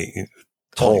they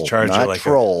only charge you like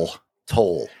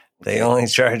toll. They only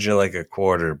charge you like a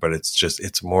quarter, but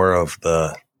it's more of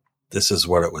this is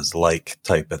what it was like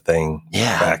type of thing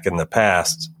back in the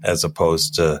past, as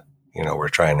opposed to, you know, we're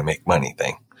trying to make money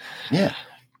thing. Yeah.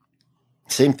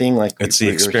 Same thing like it's the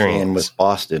experience with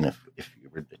Boston. If you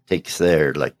were to take us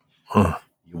there, like you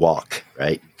walk,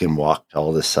 right? You can walk to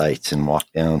all the sites and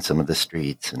walk down some of the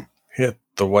streets. And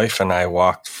the wife and I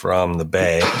walked from the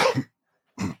bay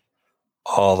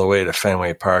all the way to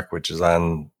Fenway Park, which is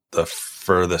on the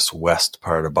furthest west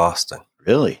part of Boston.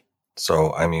 Really?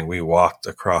 So, I mean, we walked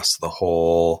across the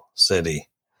whole city.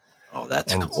 Oh,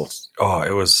 that's cool. Oh,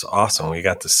 it was awesome. We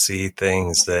got to see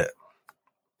things that,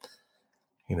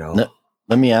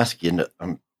 Let me ask you,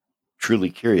 I'm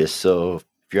truly curious. So if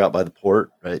you're out by the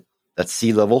port, right, that's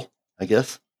sea level, I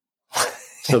guess.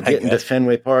 So getting to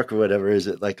Fenway Park or whatever, is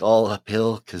it like all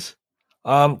uphill? Because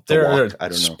there are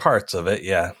parts of it,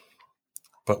 yeah.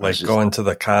 But like going to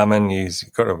the Common, you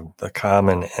go to the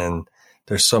Common and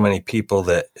there's so many people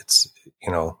that it's,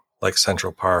 like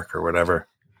Central Park or whatever.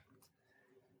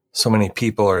 So many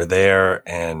people are there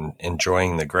and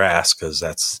enjoying the grass because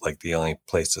that's like the only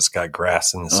place that's got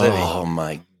grass in the city. Oh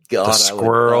my God. The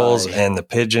squirrels and the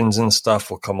pigeons and stuff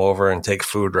will come over and take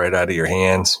food right out of your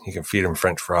hands. You can feed them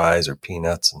French fries or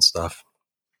peanuts and stuff.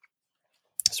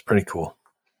 It's pretty cool.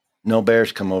 No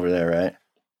bears come over there, right?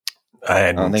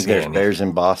 I don't think there's bears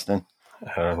in Boston.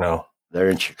 I don't know. They're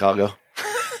in Chicago.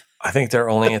 I think they're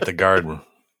only at the Garden.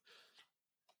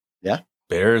 Yeah.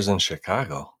 Bears in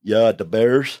Chicago. Yeah, the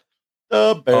Bears.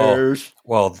 The Bears. Oh,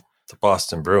 well, the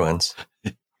Boston Bruins.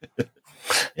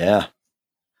 Yeah.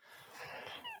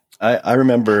 I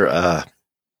remember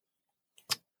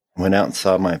went out and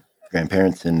saw my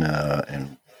grandparents in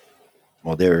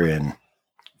they were in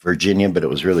Virginia, but it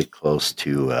was really close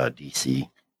to DC.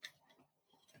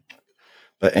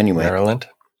 But anyway. Maryland?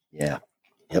 Yeah.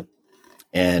 Yep.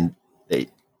 And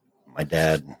my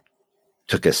dad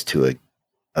took us to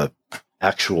a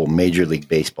actual Major League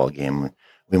Baseball game.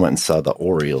 We went and saw the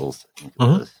Orioles, I think it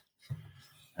was.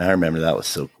 And I remember that was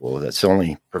so cool. That's the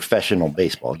only professional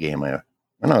baseball game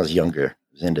when I was younger, I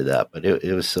was into that, but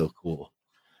it was so cool.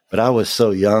 But I was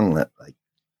so young that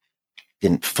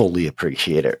didn't fully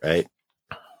appreciate it, right?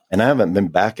 And I haven't been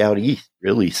back out east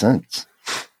really since.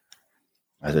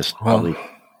 I just probably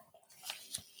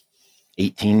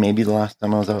 18, maybe the last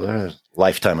time I was out there. It was a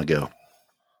lifetime ago.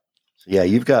 So yeah,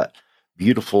 you've got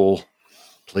beautiful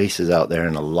places out there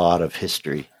and a lot of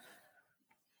history.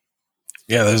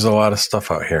 Yeah, there's a lot of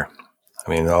stuff out here. I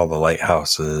mean, all the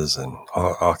lighthouses and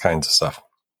all kinds of stuff.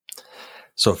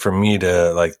 So for me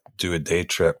to do a day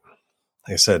trip,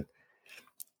 like I said,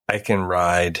 I can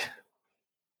ride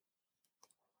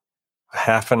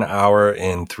half an hour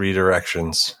in 3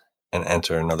 directions and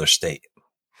enter another state.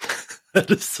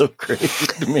 That is so crazy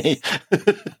to me.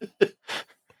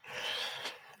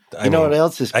 You know what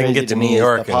else is crazy? I can get to New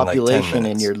York the population in 10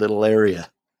 minutes. In your little area.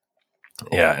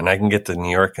 Yeah, and I can get to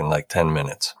New York in 10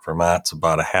 minutes. Vermont's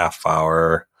about a half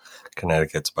hour.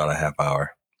 Connecticut's about a half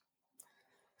hour.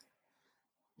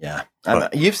 Yeah.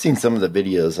 You've seen some of the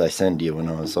videos I send you when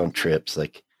I was on trips.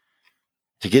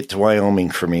 To get to Wyoming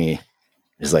for me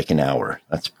is an hour.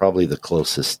 That's probably the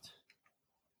closest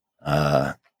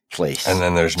place. And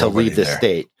then there's to leave the there.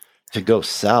 state. To go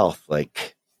south,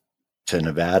 to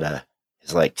Nevada,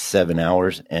 is 7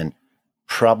 hours, and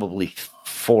probably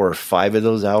 4 or 5 of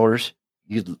those hours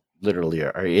you literally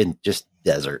are in just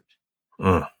desert.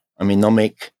 I mean, they'll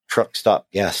make truck stop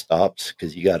gas stops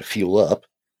because you got to fuel up,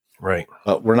 right?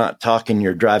 But we're not talking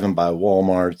you're driving by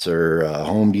Walmarts or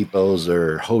Home Depots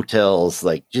or hotels,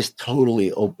 just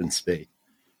totally open space.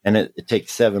 And it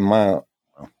takes 7 miles.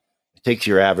 It takes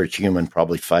your average human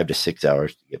probably 5 to 6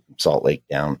 hours to get from Salt Lake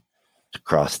down to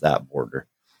cross that border.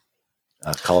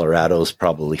 Colorado's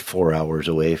probably 4 hours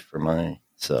away from mine.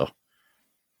 So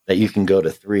that you can go to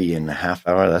 3.5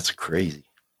 hours, that's crazy.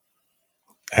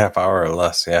 Half hour or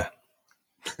less, yeah.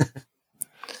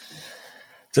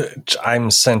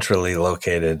 I'm centrally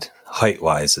located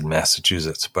height-wise in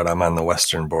Massachusetts, but I'm on the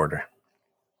western border.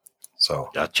 So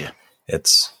gotcha.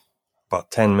 It's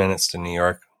about 10 minutes to New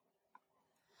York.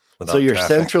 So you're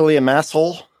traffic. Centrally a mass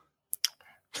hole?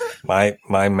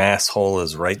 My mass hole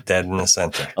is right dead in the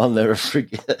center. I'll never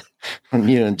forget when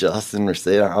you and Justin were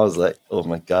saying, I was like, oh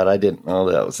my God, I didn't know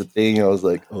that was a thing. I was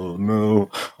like, oh no.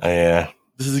 Yeah.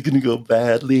 This is going to go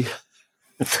badly.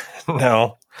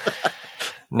 No,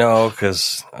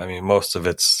 because I mean, most of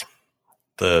it's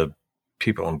the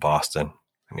people in Boston.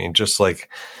 I mean, just like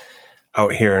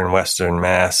out here in Western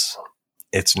Mass,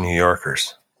 it's New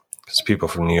Yorkers because people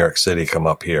from New York City come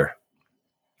up here.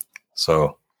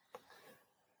 So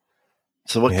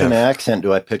what kind of accent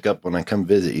do I pick up when I come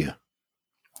visit you?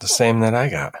 The same that I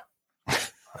got.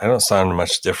 I don't sound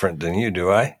much different than you,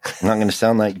 do I? I'm not going to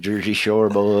sound like Jersey Shore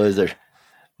boys or...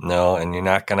 No, and you're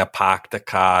not going to park the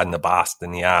car in the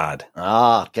Boston yard.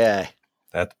 Ah, okay.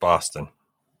 That's Boston.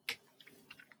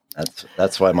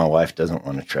 That's why my wife doesn't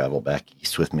want to travel back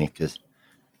east with me, because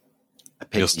I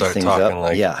pick You'll these start things talking up.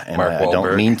 like and Mark I don't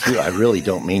Wahlberg. mean to. I really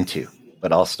don't mean to.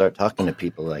 But I'll start talking to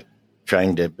people,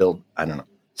 trying to build, I don't know,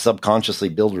 subconsciously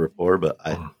build a rapport. But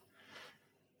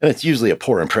And it's usually a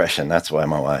poor impression. That's why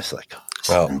my wife's like, oh, it's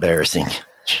embarrassing.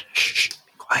 Shh,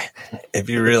 quiet. If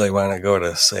you really want to go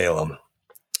to Salem,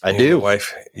 I do.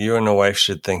 You and the wife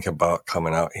should think about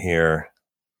coming out here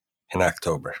in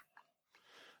October.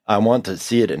 I want to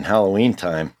see it in Halloween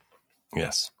time.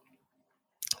 Yes.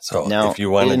 So now, if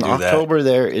you want to do that. In October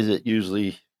there, is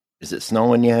it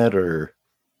snowing yet or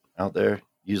out there?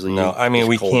 Usually no, I mean,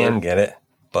 we can get it,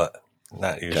 but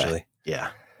not usually. Okay. Yeah.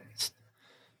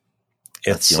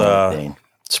 It's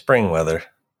spring weather.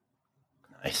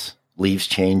 Nice. Leaves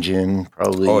changing,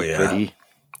 probably pretty.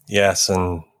 Yes,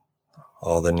 and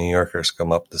all the New Yorkers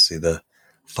come up to see the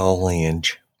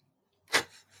foliage.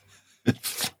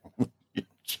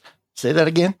 Say that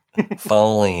again?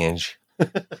 Foliage.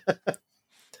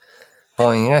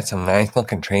 Oh, you got some nice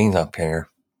looking trees up here.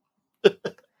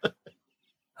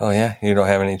 Oh, yeah? You don't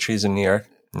have any trees in New York?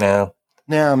 No.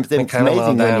 No, it's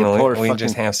amazing when you pour we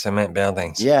just have cement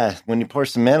buildings. Yeah, when you pour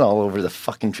cement all over the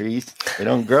fucking trees, they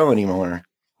don't grow anymore.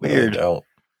 Weird. They don't.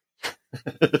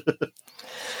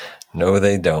 No,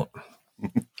 they don't.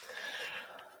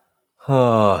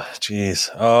 Oh, geez.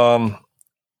 The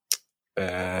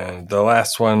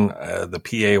last one, the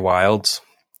PA Wilds.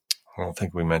 I don't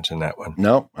think we mentioned that one.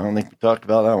 Nope, I don't think we talked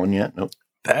about that one yet. Nope.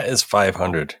 That is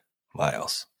 500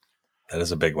 miles. That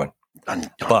is a big one. Dun,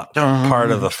 dun, but dun.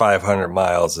 Part of the 500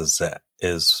 miles is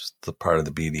the part of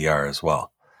the BDR as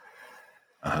well.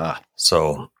 Uh-huh.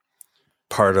 So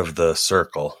part of the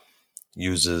circle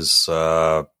uses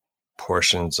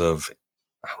portions of,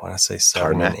 I want to say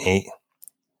 7 and 8.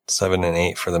 7 and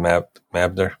 8 for the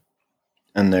Mabder.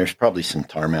 And there's probably some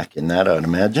tarmac in that, I would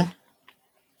imagine.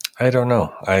 I don't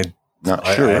know. Not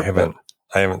sure.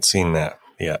 I haven't seen that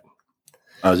yet.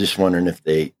 I was just wondering if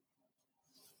they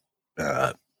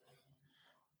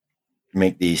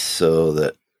make these so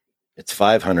that it's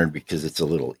 500 because it's a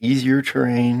little easier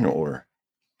terrain, or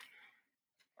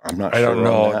I'm not sure. I don't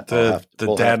know.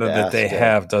 The data that they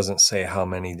have doesn't say how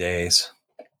many days.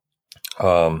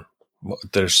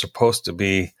 They're supposed to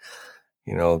be,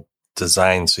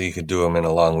 designed so you could do them in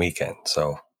a long weekend.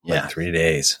 So like 3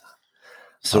 days.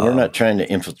 So we're not trying to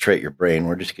infiltrate your brain.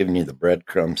 We're just giving you the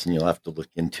breadcrumbs, and you'll have to look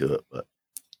into it. But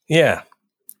yeah,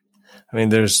 I mean,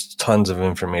 there's tons of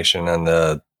information on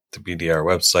the BDR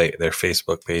website, their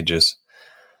Facebook pages.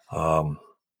 And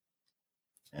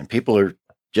people are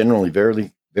generally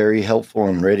very, very helpful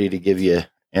and ready to give you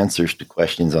answers to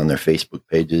questions on their Facebook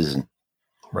pages.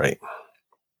 Right.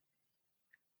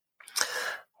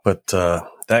 But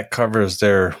that covers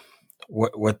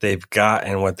what they've got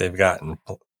and what they've got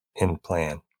in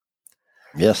plan.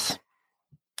 Yes.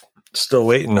 Still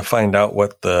waiting to find out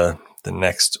what the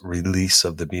next release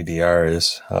of the BDR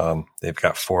is. They've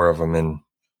got 4 of them in.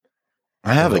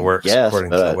 I have the works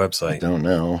according to the website. I don't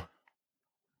know.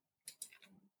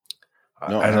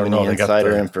 I don't know. They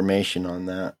insider information on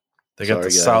that. They got the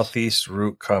southeast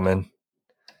route coming.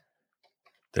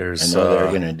 I know they're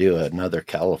going to do another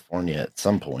California at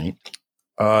some point.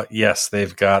 Yes,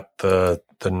 they've got the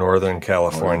Northern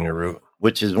California route,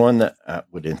 which is one that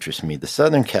would interest me. The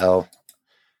Southern Cal.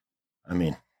 I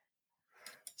mean,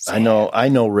 I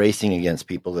know racing against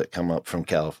people that come up from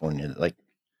California. Like,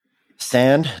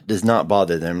 sand does not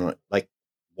bother them. Like,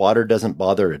 water doesn't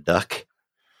bother a duck.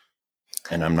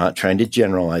 And I'm not trying to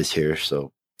generalize here,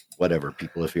 so whatever,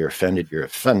 people, if you're offended, you're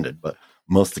offended. But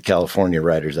most of the California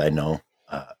riders I know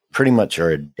pretty much are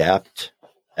adept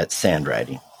at sand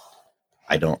riding.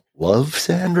 I don't love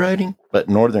sand riding, but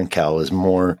Northern Cal is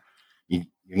more, you're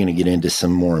going to get into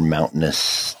some more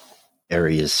mountainous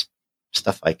areas,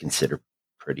 stuff I consider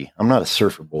pretty. I'm not a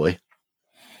surfer boy.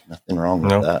 Nothing wrong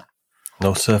with that.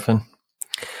 No surfing.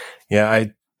 Yeah,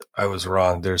 I was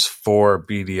wrong. There's 4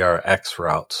 BDRX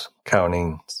routes,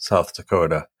 counting South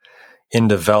Dakota. In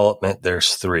development,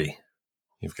 there's 3.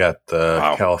 You've got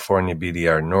the California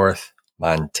BDR North,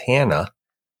 Montana,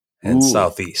 and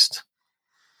Southeast.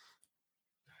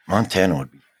 Montana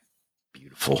would be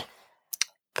beautiful.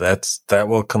 That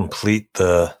will complete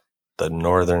the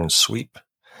northern sweep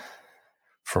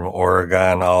from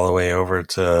Oregon all the way over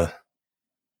to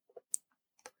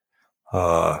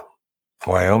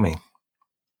Wyoming.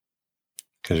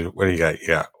 Because what do you got? You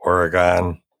got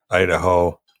Oregon,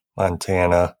 Idaho,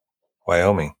 Montana,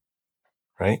 Wyoming,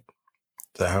 right?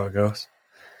 Is that how it goes?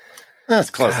 That's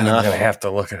close enough. I'm going to have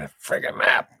to look at a friggin'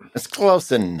 map. It's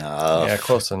close enough. Yeah,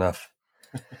 close enough.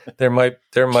 There might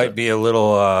be a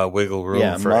little wiggle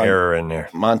room for error in there.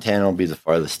 Montana will be the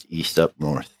farthest east up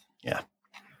north. Yeah.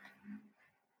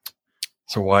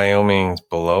 So Wyoming's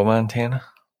below Montana?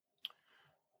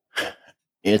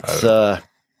 It's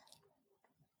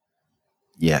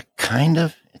yeah, kind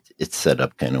of. It's set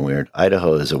up kind of weird.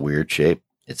 Idaho is a weird shape.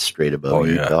 It's straight above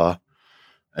Utah.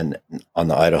 And on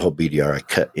the Idaho BDR,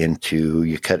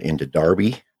 you cut into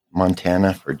Darby,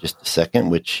 Montana for just a second,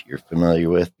 which you're familiar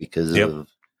with because of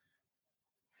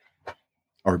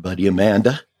our buddy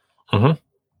Amanda. Mm-hmm.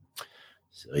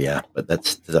 So yeah, but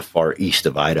that's to the far east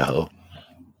of Idaho.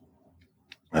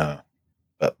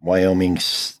 But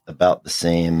Wyoming's about the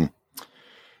same.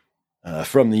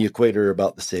 From the equator,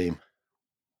 about the same.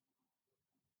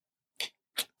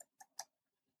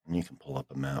 And you can pull up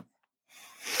a map.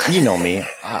 You know me.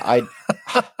 I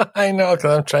know,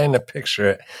 because I'm trying to picture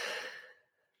it.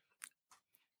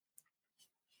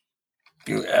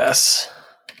 U.S.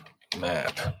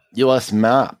 map. U.S.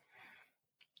 map.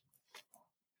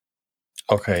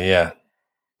 Okay, yeah.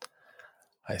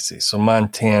 I see. So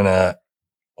Montana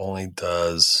only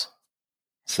does...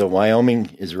 So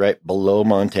Wyoming is right below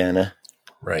Montana.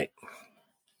 Right.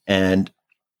 And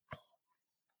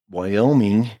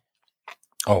Wyoming...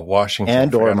 Washington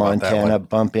and or Montana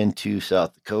bump into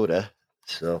South Dakota.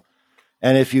 So,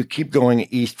 and if you keep going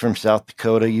east from South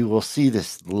Dakota, you will see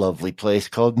this lovely place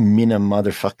called Minna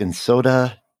motherfucking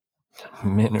Soda.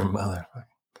 Minna motherfucking.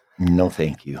 No,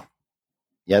 thank you.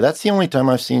 Yeah, that's the only time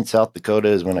I've seen South Dakota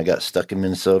is when I got stuck in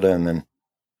Minnesota and then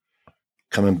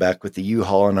coming back with the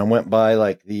U-Haul. And I went by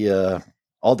like the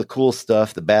all the cool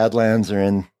stuff. The Badlands are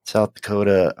in South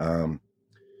Dakota.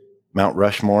 Mount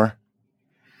Rushmore.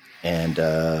 And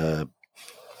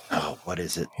what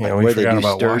is it? Yeah, like where they do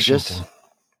Sturgis. Washington.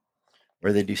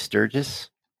 Where they do Sturgis.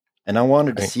 And I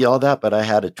wanted to see all that, but I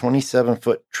had a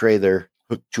 27-foot trailer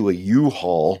hooked to a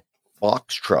U-Haul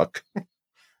box truck.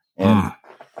 And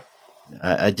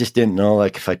I just didn't know,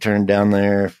 like, if I turned down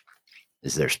there,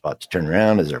 is there a spot to turn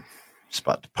around? Is there a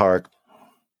spot to park?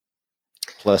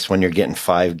 Plus, when you're getting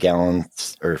 5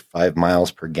 gallons or 5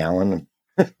 miles per gallon.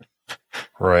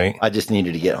 Right. I just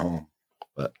needed to get home.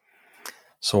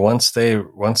 So once they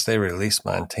release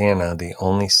Montana, the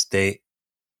only state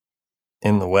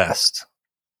in the West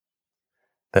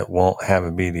that won't have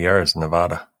a BDR is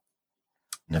Nevada.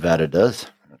 Nevada does,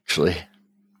 actually.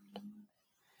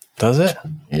 Does it?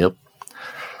 Yep.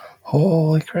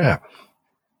 Holy crap.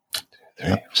 2, 3,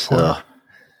 yep. 4. So,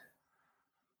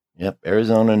 yep.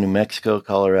 Arizona, New Mexico,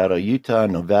 Colorado, Utah,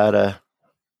 Nevada.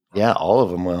 Yeah, all of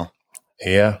them will.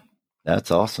 Yeah. That's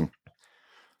awesome.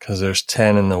 Because there's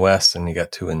 10 in the West and you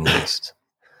got 2 in the East.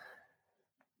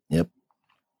 Yep.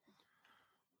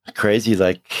 Crazy,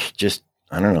 like just,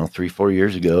 I don't know, 3-4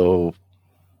 years ago,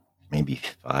 maybe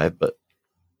 5, but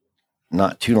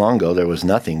not too long ago, there was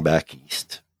nothing back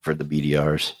east for the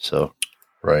BDRs. So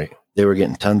right. They were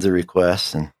getting tons of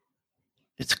requests, and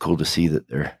it's cool to see that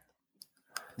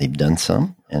they've done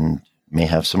some and may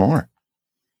have some more.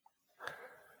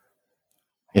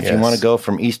 If you want to go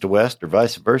from east to west or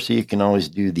vice versa, you can always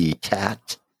do the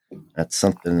TAT. That's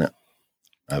something that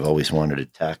I've always wanted to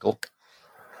tackle.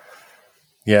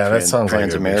 Yeah, that sounds like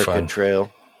Trans-America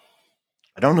Trail.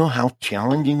 I don't know how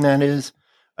challenging that is.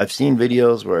 I've seen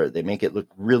videos where they make it look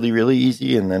really, really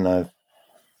easy, and then I've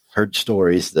heard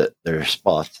stories that there are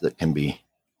spots that can be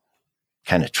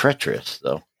kind of treacherous,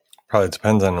 though. Probably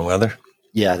depends on the weather.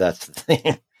 Yeah, that's the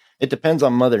thing. It depends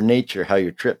on Mother Nature how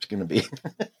your trip's going to be.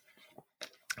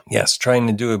 Yes, trying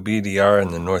to do a BDR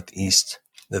in the Northeast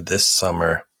this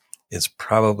summer is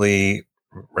probably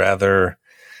rather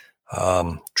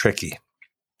tricky.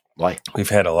 Why? We've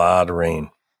had a lot of rain.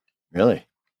 Really?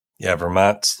 Yeah,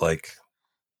 Vermont's like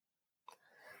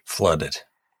flooded.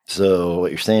 So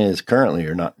what you're saying is currently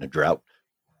you're not in a drought.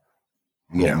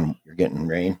 You're getting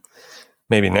rain.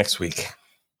 Maybe next week.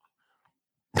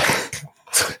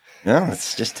 No,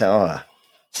 it's just how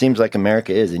seems like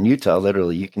America is. In Utah,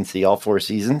 literally, you can see all 4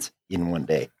 seasons in one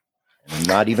day. And I'm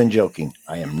not even joking.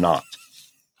 I am not.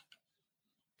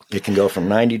 It can go from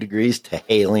 90 degrees to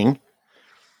hailing.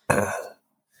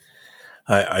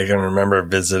 I can remember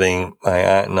visiting my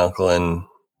aunt and uncle in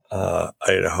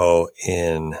Idaho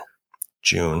in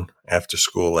June after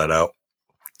school let out.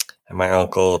 And my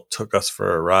uncle took us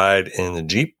for a ride in the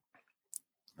Jeep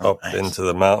up into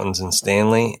the mountains in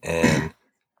Stanley, and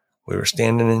we were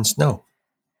standing in snow.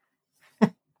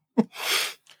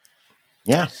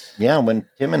 Yeah. When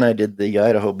Tim and I did the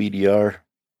Idaho BDR,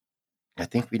 I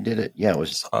think we did it. Yeah, it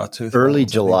was early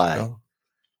July,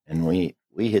 and we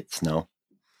hit snow.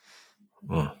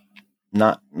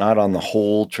 Not on the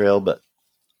whole trail, but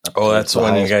that's the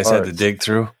one you guys had to dig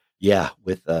through. Yeah,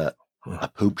 with a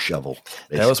poop shovel.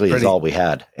 Basically, is all we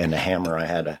had, and a hammer. I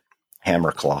had a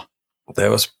hammer claw. That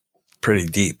was pretty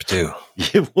deep too.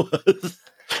 It was.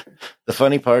 The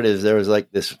funny part is there was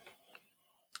like this.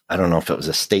 I don't know if it was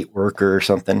a state worker or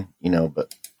something,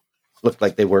 but looked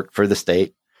like they worked for the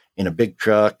state in a big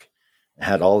truck.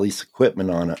 had all this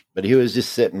equipment on it, but he was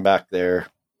just sitting back there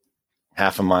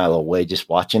half a mile away, just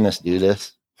watching us do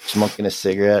this, smoking a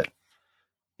cigarette.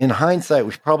 In hindsight,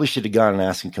 we probably should have gone and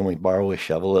asked him, can we borrow a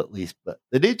shovel at least? But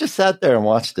the dude just sat there and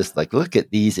watched us like, look at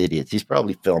these idiots. He's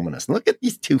probably filming us. Look at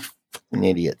these two fucking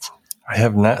idiots. I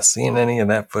have not seen any of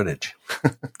that footage.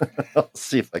 I'll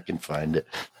see if I can find it.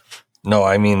 No,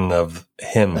 I mean of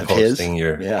him Of posting his?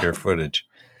 your Yeah. footage.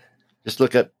 Just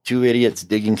look up two idiots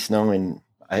digging snow in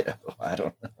I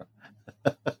don't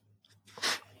know.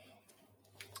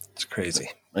 It's crazy.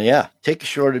 Well, yeah, take a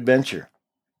short adventure.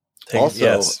 Also,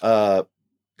 yes.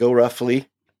 Go Roughly.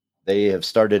 They have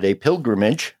started a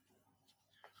pilgrimage.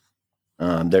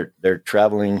 They're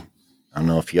traveling. I don't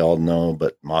know if y'all know,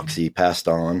 but Moxie passed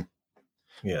on.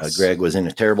 Yes. Greg was in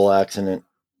a terrible accident.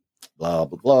 Blah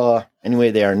blah blah.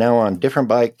 Anyway, they are now on different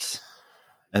bikes,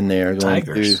 and they are going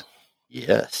Tigers. through.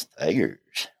 Yes, tigers.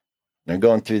 They're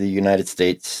going through the United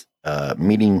States,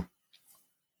 meeting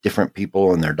different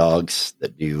people and their dogs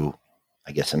that do,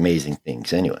 I guess, amazing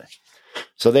things. Anyway,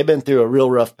 so they've been through a real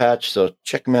rough patch. So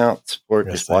check them out, support,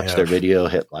 Yes, just they watch their have. video,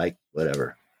 hit like,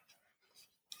 whatever.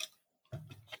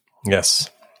 Yes.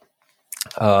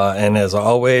 And as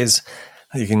always,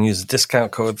 you can use the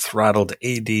discount code throttled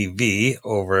ADV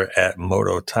over at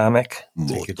Mototomic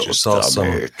to get yourself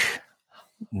some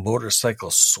motorcycle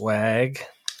swag.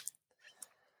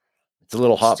 It's a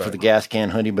little hot for the gas can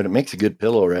hoodie, but it makes a good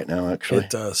pillow right now, actually. It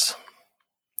does.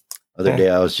 Other day,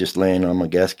 I was just laying on my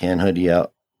gas can hoodie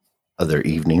other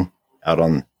evening out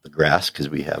on the grass because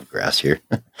we have grass here.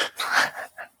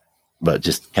 But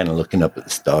just kind of looking up at the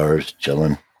stars,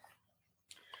 chilling.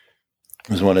 It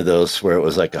was one of those where it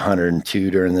was like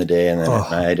 102 during the day, and then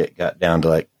at night it got down to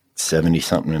like 70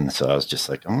 something. And so I was just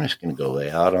like, I'm just going to go lay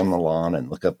out on the lawn and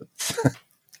look up at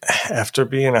After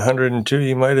being 102,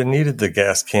 you might have needed the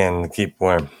gas can to keep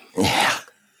warm. Yeah.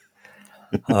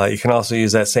 You can also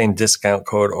use that same discount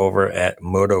code over at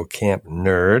Moto Camp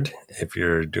Nerd if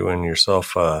you're doing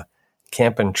yourself a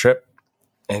camping trip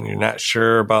and you're not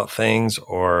sure about things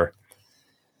or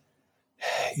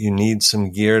you need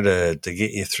some gear to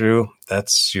get you through.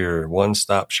 That's your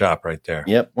one-stop shop right there.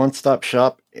 Yep, one-stop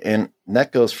shop. And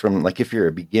that goes from, like, if you're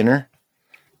a beginner,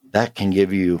 that can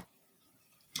give you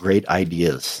great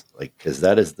ideas. Like, because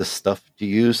that is the stuff to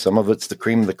use. Some of it's the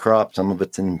cream of the crop. Some of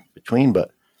it's in between.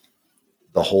 But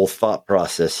the whole thought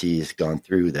process he's gone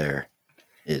through there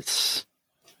is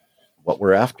what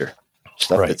we're after.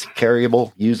 Stuff Right. that's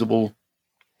carryable, usable,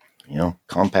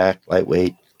 compact,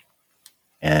 lightweight,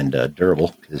 and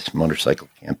durable, because motorcycle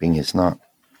camping is not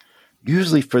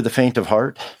usually for the faint of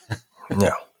heart.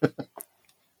 No.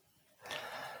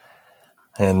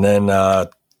 And then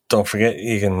don't forget,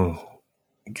 you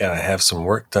gotta have some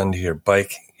work done to your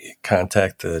bike. You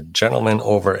contact the gentleman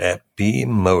over at B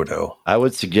Moto. I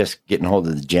would suggest getting hold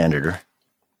of the janitor.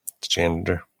 It's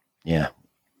janitor. Yeah.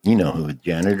 You know who the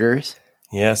janitor is?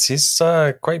 Yes, he's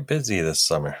quite busy this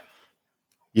summer.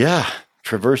 Yeah.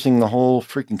 Traversing the whole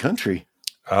freaking country.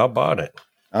 How about it?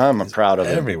 I'm proud of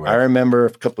him. Everywhere. I remember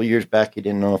a couple of years back, he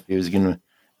didn't know if he was going to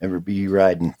ever be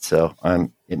riding. So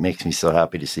it makes me so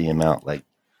happy to see him out, like,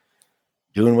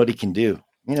 doing what he can do.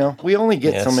 We only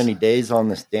get so many days on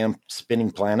this damn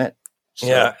spinning planet. So.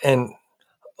 Yeah, and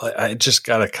I just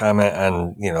got a comment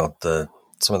on,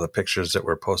 some of the pictures that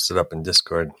were posted up in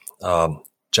Discord.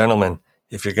 Gentlemen,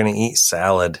 if you're going to eat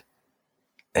salad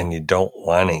and you don't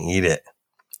want to eat it,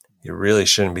 you really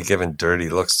shouldn't be giving dirty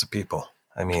looks to people.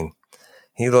 I mean,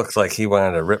 he looked like he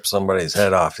wanted to rip somebody's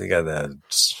head off. He got the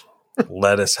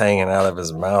lettuce hanging out of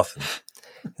his mouth.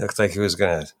 And he looked like he was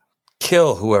going to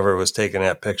kill whoever was taking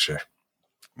that picture.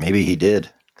 Maybe he did.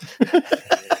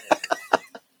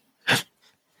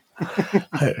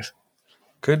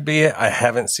 Could be it. I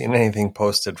haven't seen anything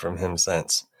posted from him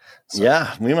since. So.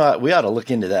 Yeah, we ought to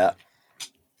look into that.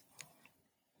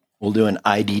 We'll do an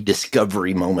ID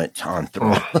discovery moment on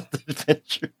Throttled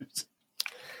Adventures.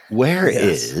 Where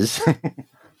is?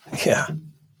 Yeah.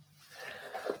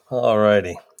 All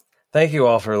righty. Thank you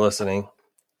all for listening.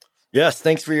 Yes,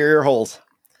 thanks for your ear holes.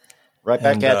 Right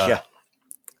back at you.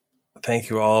 Thank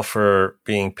you all for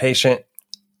being patient,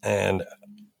 and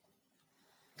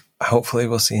hopefully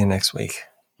we'll see you next week.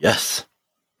 Yes.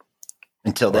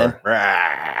 Until then,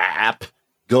 wrap.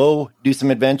 Go do some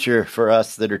adventure for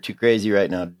us that are too crazy right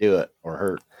now to do it or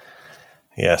hurt.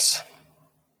 Yes.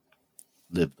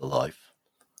 Live the life.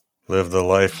 Live the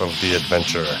life of the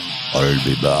adventurer. I'll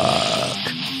be back.